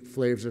the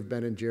flavors of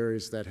Ben &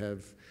 Jerry's that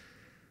have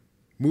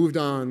moved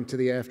on to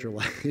the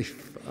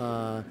afterlife.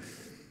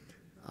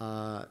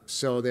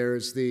 So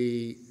there's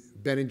the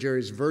Ben &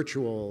 Jerry's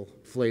virtual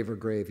flavor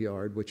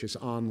graveyard, which is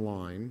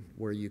online,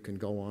 where you can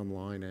go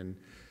online and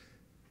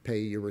pay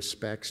your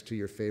respects to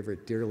your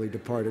favorite dearly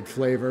departed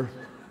flavor.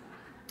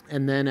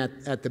 And then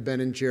at the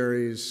Ben &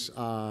 Jerry's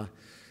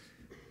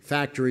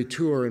factory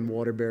tour in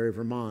Waterbury,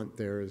 Vermont,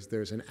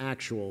 there's an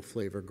actual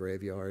flavor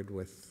graveyard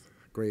with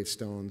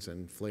gravestones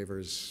and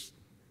flavors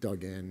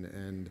dug in.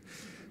 And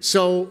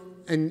so,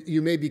 and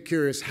you may be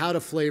curious, how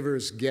do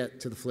flavors get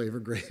to the flavor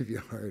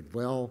graveyard?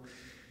 Well,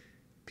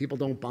 people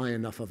don't buy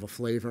enough of a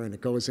flavor, and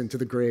it goes into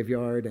the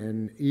graveyard,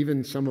 and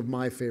even some of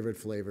my favorite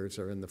flavors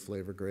are in the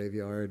flavor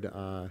graveyard.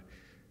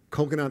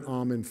 Coconut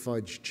almond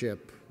fudge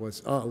chip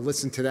was, oh,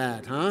 listen to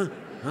that, huh?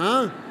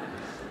 Huh?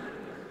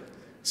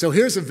 So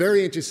here's a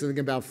very interesting thing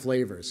about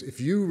flavors. If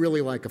you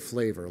really like a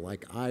flavor,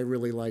 like I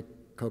really like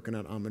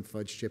coconut almond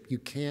fudge chip, you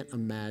can't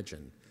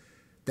imagine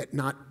that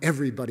not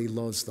everybody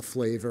loves the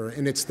flavor,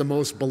 and it's the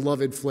most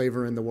beloved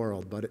flavor in the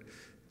world, but it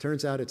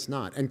turns out it's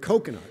not. And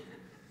coconut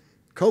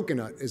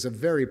is a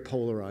very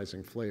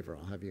polarizing flavor,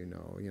 I'll have you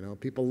know. You know,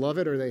 people love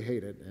it or they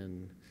hate it,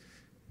 and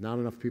not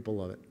enough people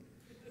love it.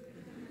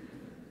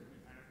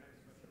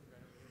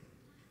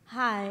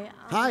 Hi.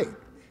 Hi.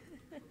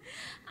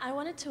 I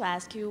wanted to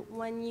ask you,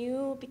 when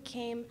you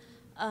became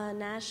a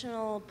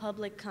national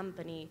public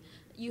company,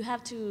 you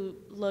have to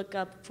look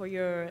up for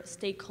your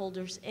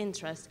stakeholders'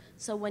 interests.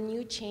 So when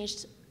you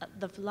changed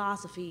the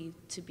philosophy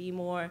to be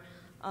more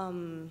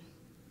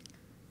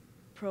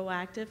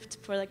proactive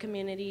for the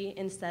community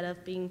instead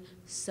of being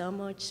so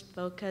much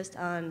focused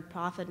on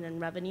profit and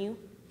revenue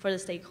for the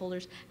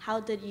stakeholders? How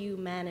did you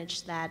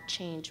manage that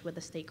change with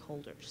the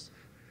stakeholders?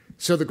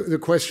 So the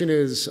question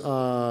is,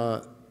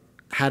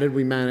 how did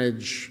we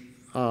manage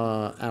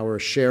our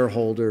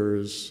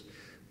shareholders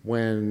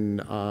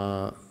when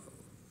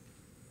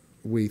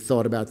we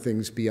thought about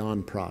things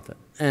beyond profit?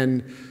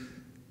 And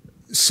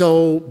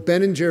so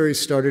Ben & Jerry's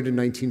started in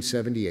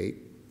 1978.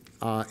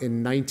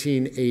 In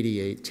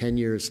 1988, 10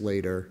 years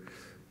later,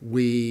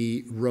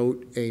 we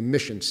wrote a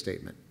mission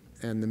statement.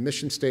 And the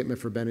mission statement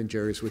for Ben &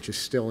 Jerry's, which is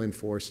still in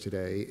force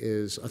today,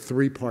 is a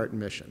three-part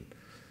mission.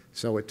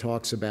 So it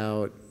talks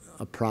about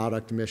a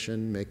product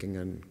mission, making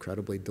an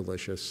incredibly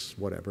delicious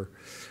whatever,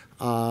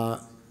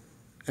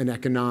 an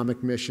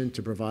economic mission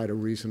to provide a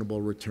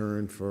reasonable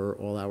return for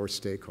all our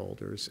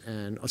stakeholders,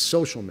 and a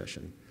social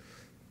mission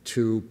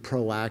to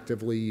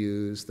proactively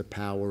use the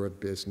power of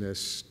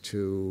business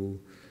to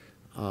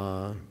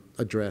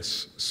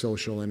address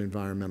social and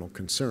environmental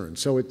concerns.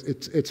 So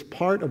it's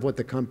part of what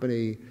the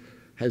company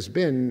has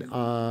been,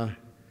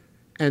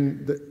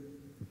 and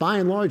by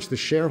and large, the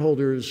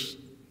shareholders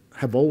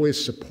have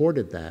always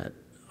supported that.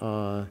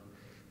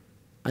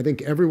 I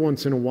think every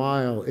once in a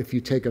while, if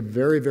you take a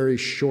very, very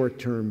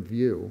short-term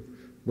view,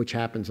 which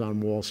happens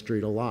on Wall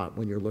Street a lot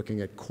when you're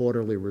looking at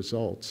quarterly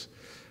results,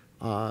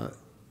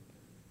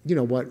 you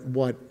know,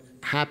 what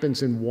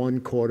happens in one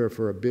quarter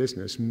for a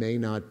business may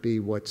not be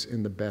what's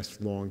in the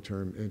best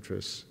long-term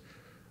interests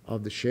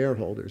of the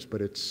shareholders,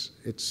 but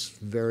it's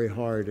very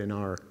hard in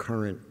our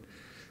current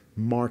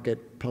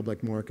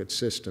public market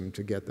system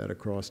to get that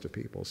across to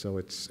people. So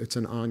it's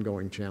an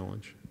ongoing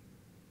challenge.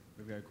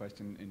 We've got a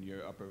question in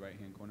your upper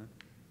right-hand corner.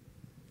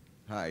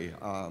 Hi,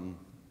 I'm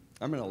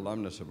an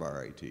alumnus of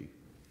RIT.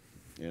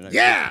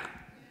 Yeah!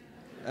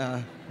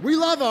 We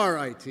love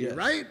RIT, yes.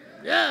 Right?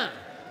 Yeah!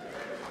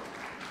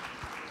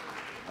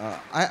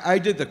 I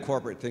did the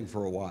corporate thing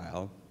for a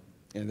while,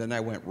 and then I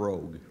went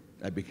rogue.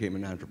 I became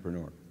an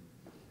entrepreneur.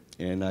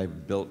 And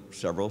I've built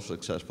several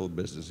successful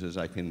businesses.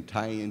 I can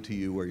tie into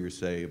you where you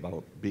say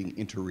about being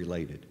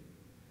interrelated.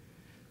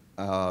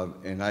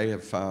 And I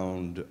have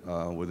found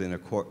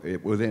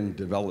within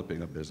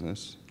developing a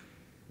business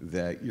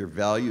that your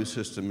value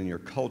system and your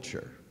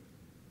culture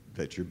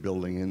that you're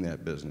building in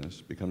that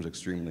business becomes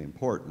extremely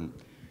important,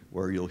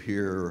 where you'll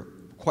hear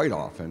quite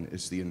often,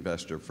 it's the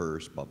investor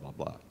first, blah, blah,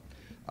 blah.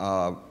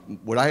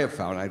 What I have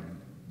found, I'd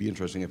be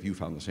interesting if you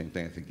found the same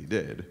thing, I think you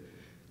did,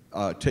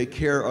 take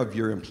care of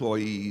your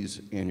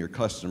employees and your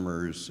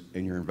customers,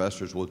 and your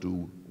investors will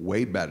do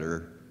way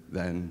better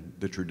than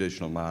the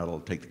traditional model,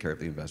 take care of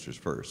the investors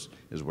first,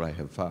 is what I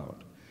have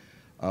found.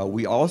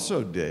 We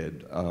also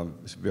did,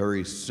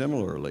 very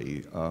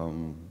similarly,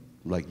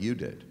 like you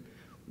did,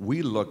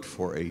 we looked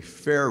for a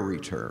fair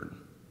return.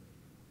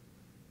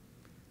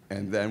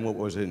 And then what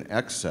was in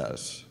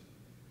excess,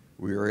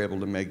 we were able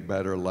to make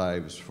better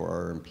lives for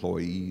our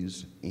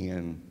employees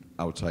and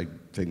outside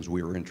things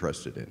we were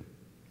interested in.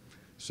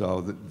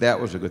 So that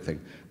was a good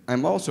thing.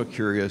 I'm also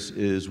curious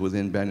is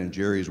within Ben &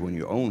 Jerry's when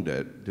you owned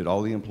it, did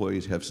all the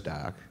employees have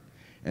stock?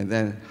 And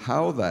then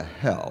how the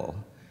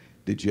hell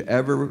did you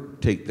ever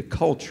take the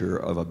culture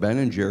of a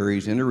Ben &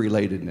 Jerry's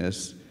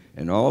interrelatedness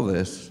and all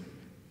this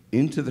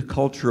into the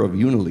culture of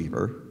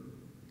Unilever,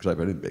 because I've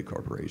been in big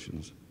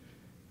corporations?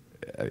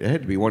 It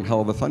had to be one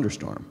hell of a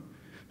thunderstorm.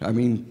 I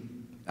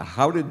mean,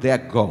 how did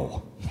that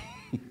go?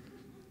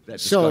 That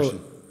discussion.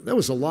 So there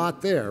was a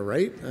lot there,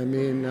 right? I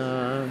mean,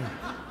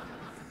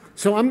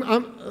 so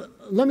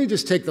let me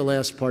just take the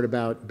last part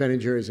about Ben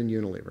 & Jerry's and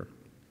Unilever,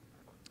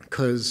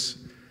 because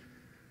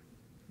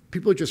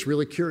people are just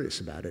really curious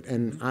about it.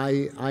 And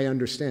I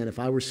understand if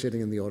I were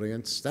sitting in the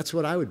audience, that's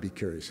what I would be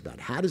curious about.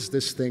 How does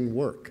this thing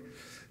work?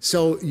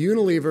 So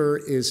Unilever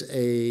is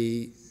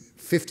a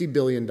 $50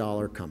 billion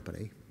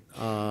company.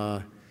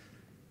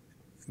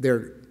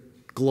 They're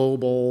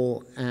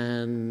global,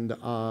 and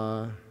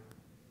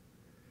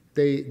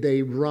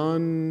they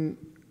run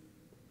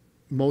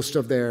most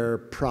of their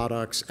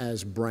products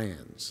as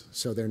brands.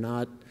 So they're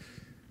not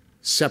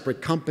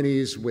separate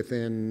companies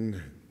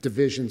within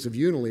divisions of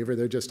Unilever,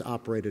 they're just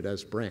operated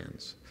as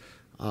brands.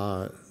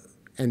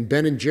 And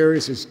Ben &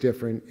 Jerry's is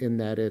different in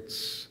that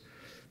it's,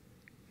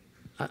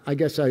 I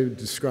guess I would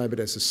describe it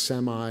as a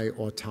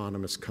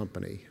semi-autonomous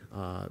company.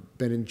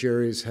 Ben &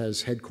 Jerry's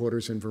has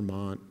headquarters in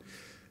Vermont.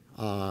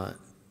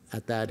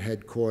 At that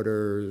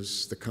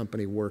headquarters, the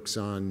company works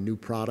on new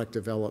product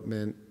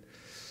development,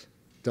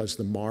 does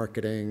the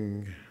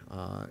marketing,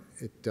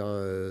 it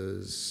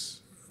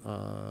does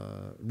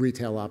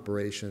retail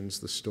operations,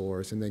 the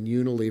stores, and then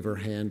Unilever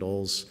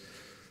handles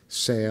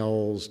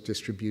sales,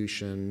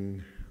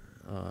 distribution,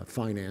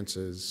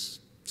 finances.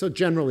 So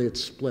generally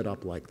it's split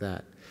up like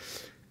that.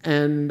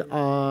 And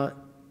I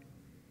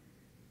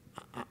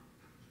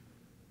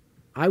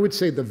would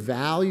say the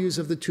values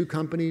of the two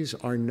companies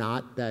are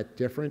not that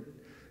different.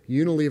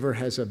 Unilever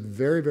has a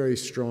very, very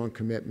strong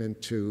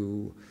commitment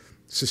to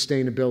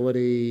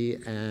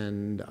sustainability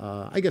and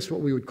I guess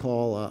what we would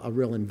call a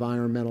real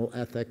environmental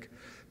ethic.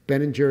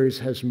 Ben & Jerry's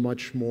has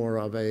much more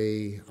of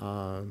a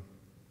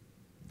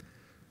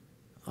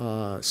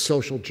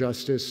social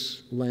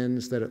justice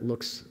lens that it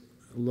looks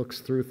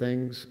through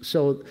things.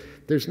 So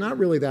there's not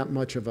really that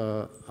much of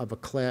a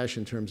clash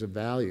in terms of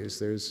values.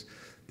 There's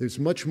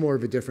much more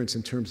of a difference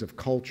in terms of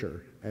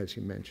culture, as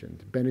you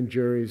mentioned. Ben &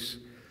 Jerry's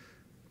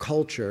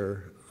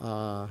culture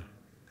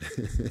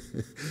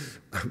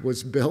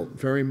was built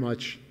very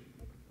much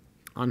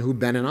on who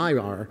Ben and I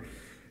are,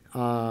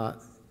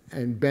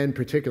 and Ben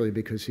particularly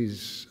because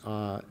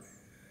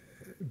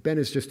Ben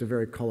is just a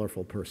very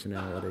colorful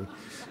personality.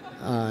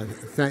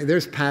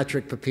 There's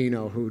Patrick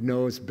Pepino, who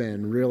knows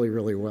Ben really,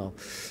 really well.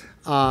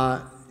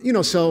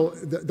 So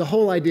the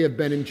whole idea of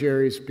Ben &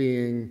 Jerry's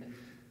being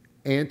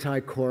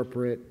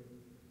anti-corporate,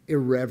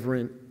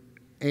 irreverent,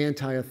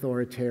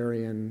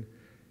 anti-authoritarian,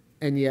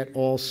 and yet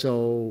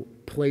also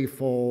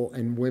playful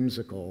and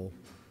whimsical,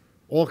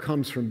 all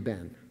comes from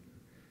Ben.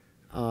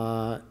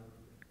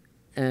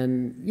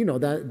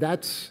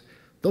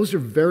 Those are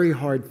very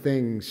hard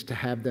things to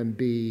have them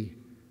be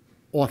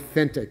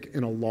authentic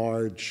in a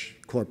large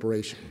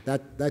corporation.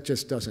 That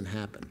just doesn't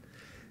happen.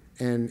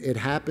 And it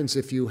happens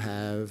if you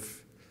have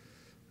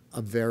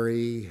a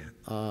very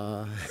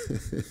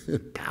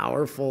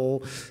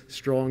powerful,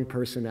 strong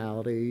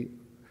personality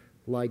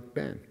like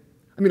Ben.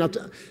 I mean,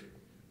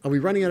 are we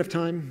running out of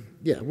time?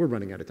 Yeah, we're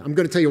running out of time. I'm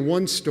going to tell you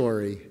one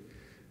story.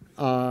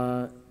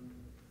 I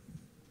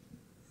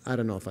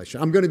don't know if I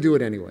should. I'm going to do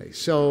it anyway.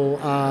 So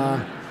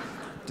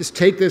just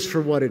take this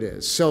for what it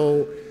is.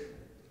 So,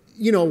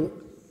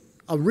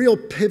 a real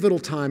pivotal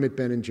time at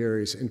Ben &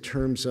 Jerry's in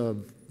terms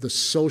of the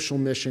social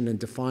mission and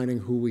defining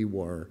who we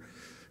were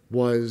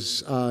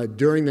was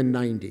during the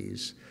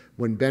 90s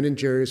when Ben &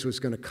 Jerry's was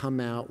going to come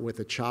out with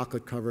a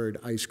chocolate-covered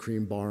ice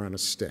cream bar on a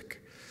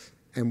stick.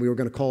 And we were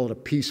going to call it a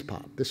Peace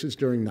Pop. This was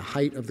during the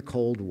height of the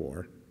Cold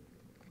War.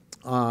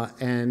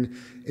 And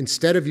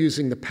instead of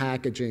using the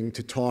packaging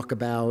to talk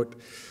about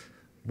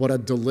what a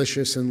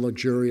delicious and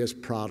luxurious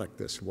product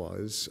this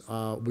was,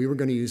 we were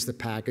going to use the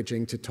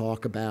packaging to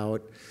talk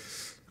about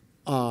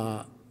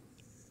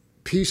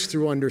peace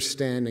through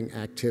understanding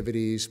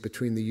activities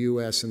between the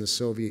U.S. and the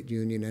Soviet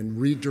Union and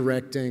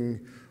redirecting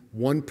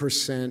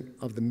 1%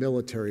 of the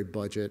military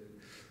budget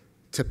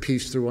to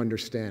peace through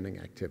understanding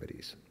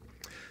activities.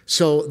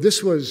 So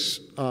this was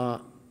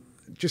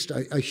just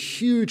a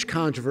huge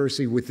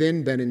controversy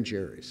within Ben &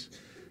 Jerry's.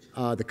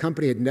 The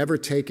company had never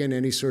taken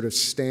any sort of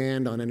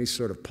stand on any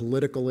sort of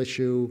political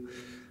issue,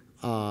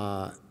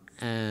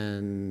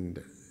 and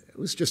it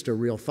was just a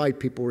real fight.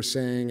 People were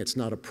saying it's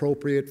not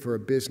appropriate for a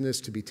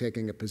business to be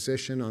taking a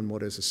position on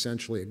what is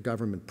essentially a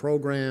government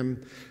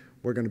program.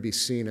 We're going to be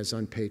seen as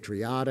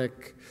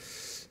unpatriotic.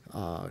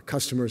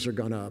 Customers are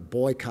going to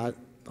boycott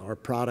our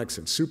products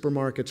in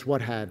supermarkets,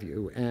 what have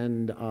you.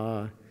 And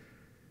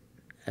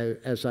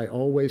as I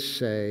always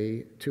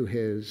say, to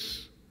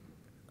his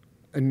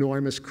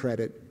enormous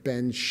credit,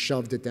 Ben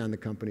shoved it down the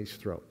company's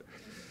throat.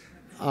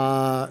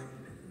 And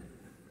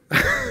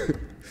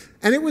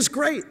it was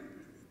great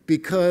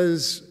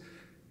because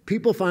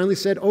people finally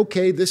said,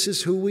 okay, this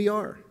is who we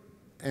are.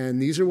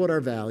 And these are what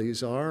our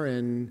values are.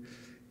 And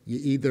you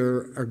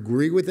either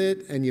agree with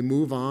it and you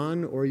move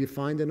on or you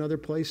find another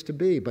place to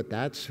be. But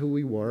that's who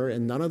we were.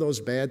 And none of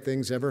those bad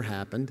things ever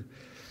happened.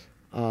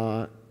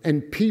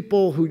 And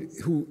people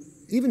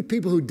even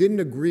people who didn't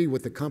agree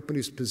with the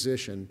company's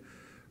position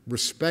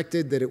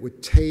respected that it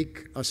would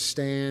take a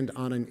stand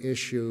on an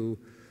issue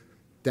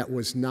that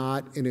was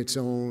not in its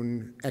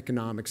own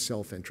economic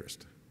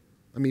self-interest.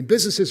 I mean,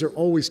 businesses are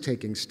always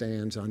taking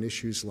stands on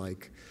issues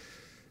like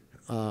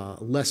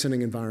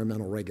lessening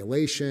environmental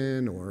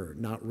regulation or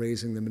not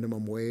raising the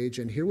minimum wage.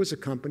 And here was a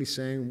company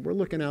saying, we're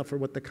looking out for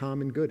what the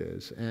common good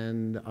is.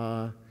 And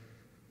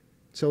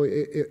so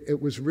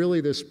it was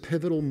really this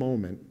pivotal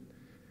moment.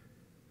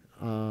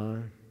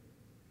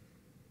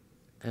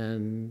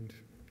 And,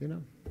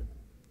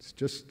 it's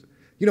just,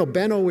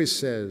 Ben always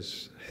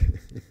says,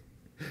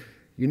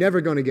 you're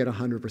never going to get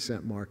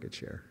 100% market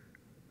share.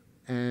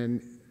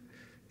 And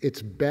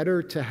it's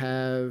better to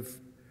have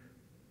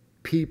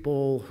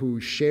people who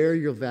share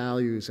your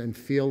values and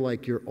feel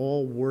like you're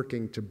all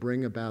working to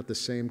bring about the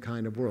same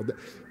kind of world.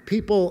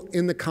 People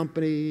in the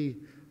company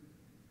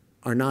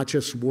are not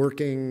just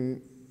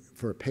working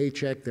for a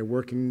paycheck, they're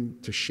working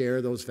to share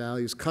those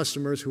values.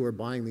 Customers who are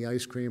buying the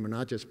ice cream are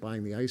not just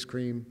buying the ice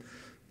cream.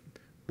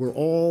 We're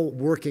all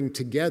working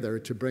together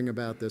to bring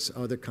about this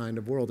other kind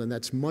of world, and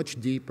that's much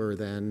deeper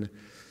than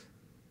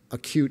a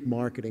cute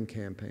marketing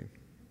campaign.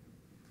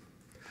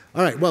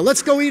 All right, well,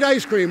 let's go eat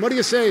ice cream. What do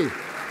you say?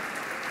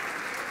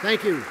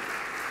 Thank you.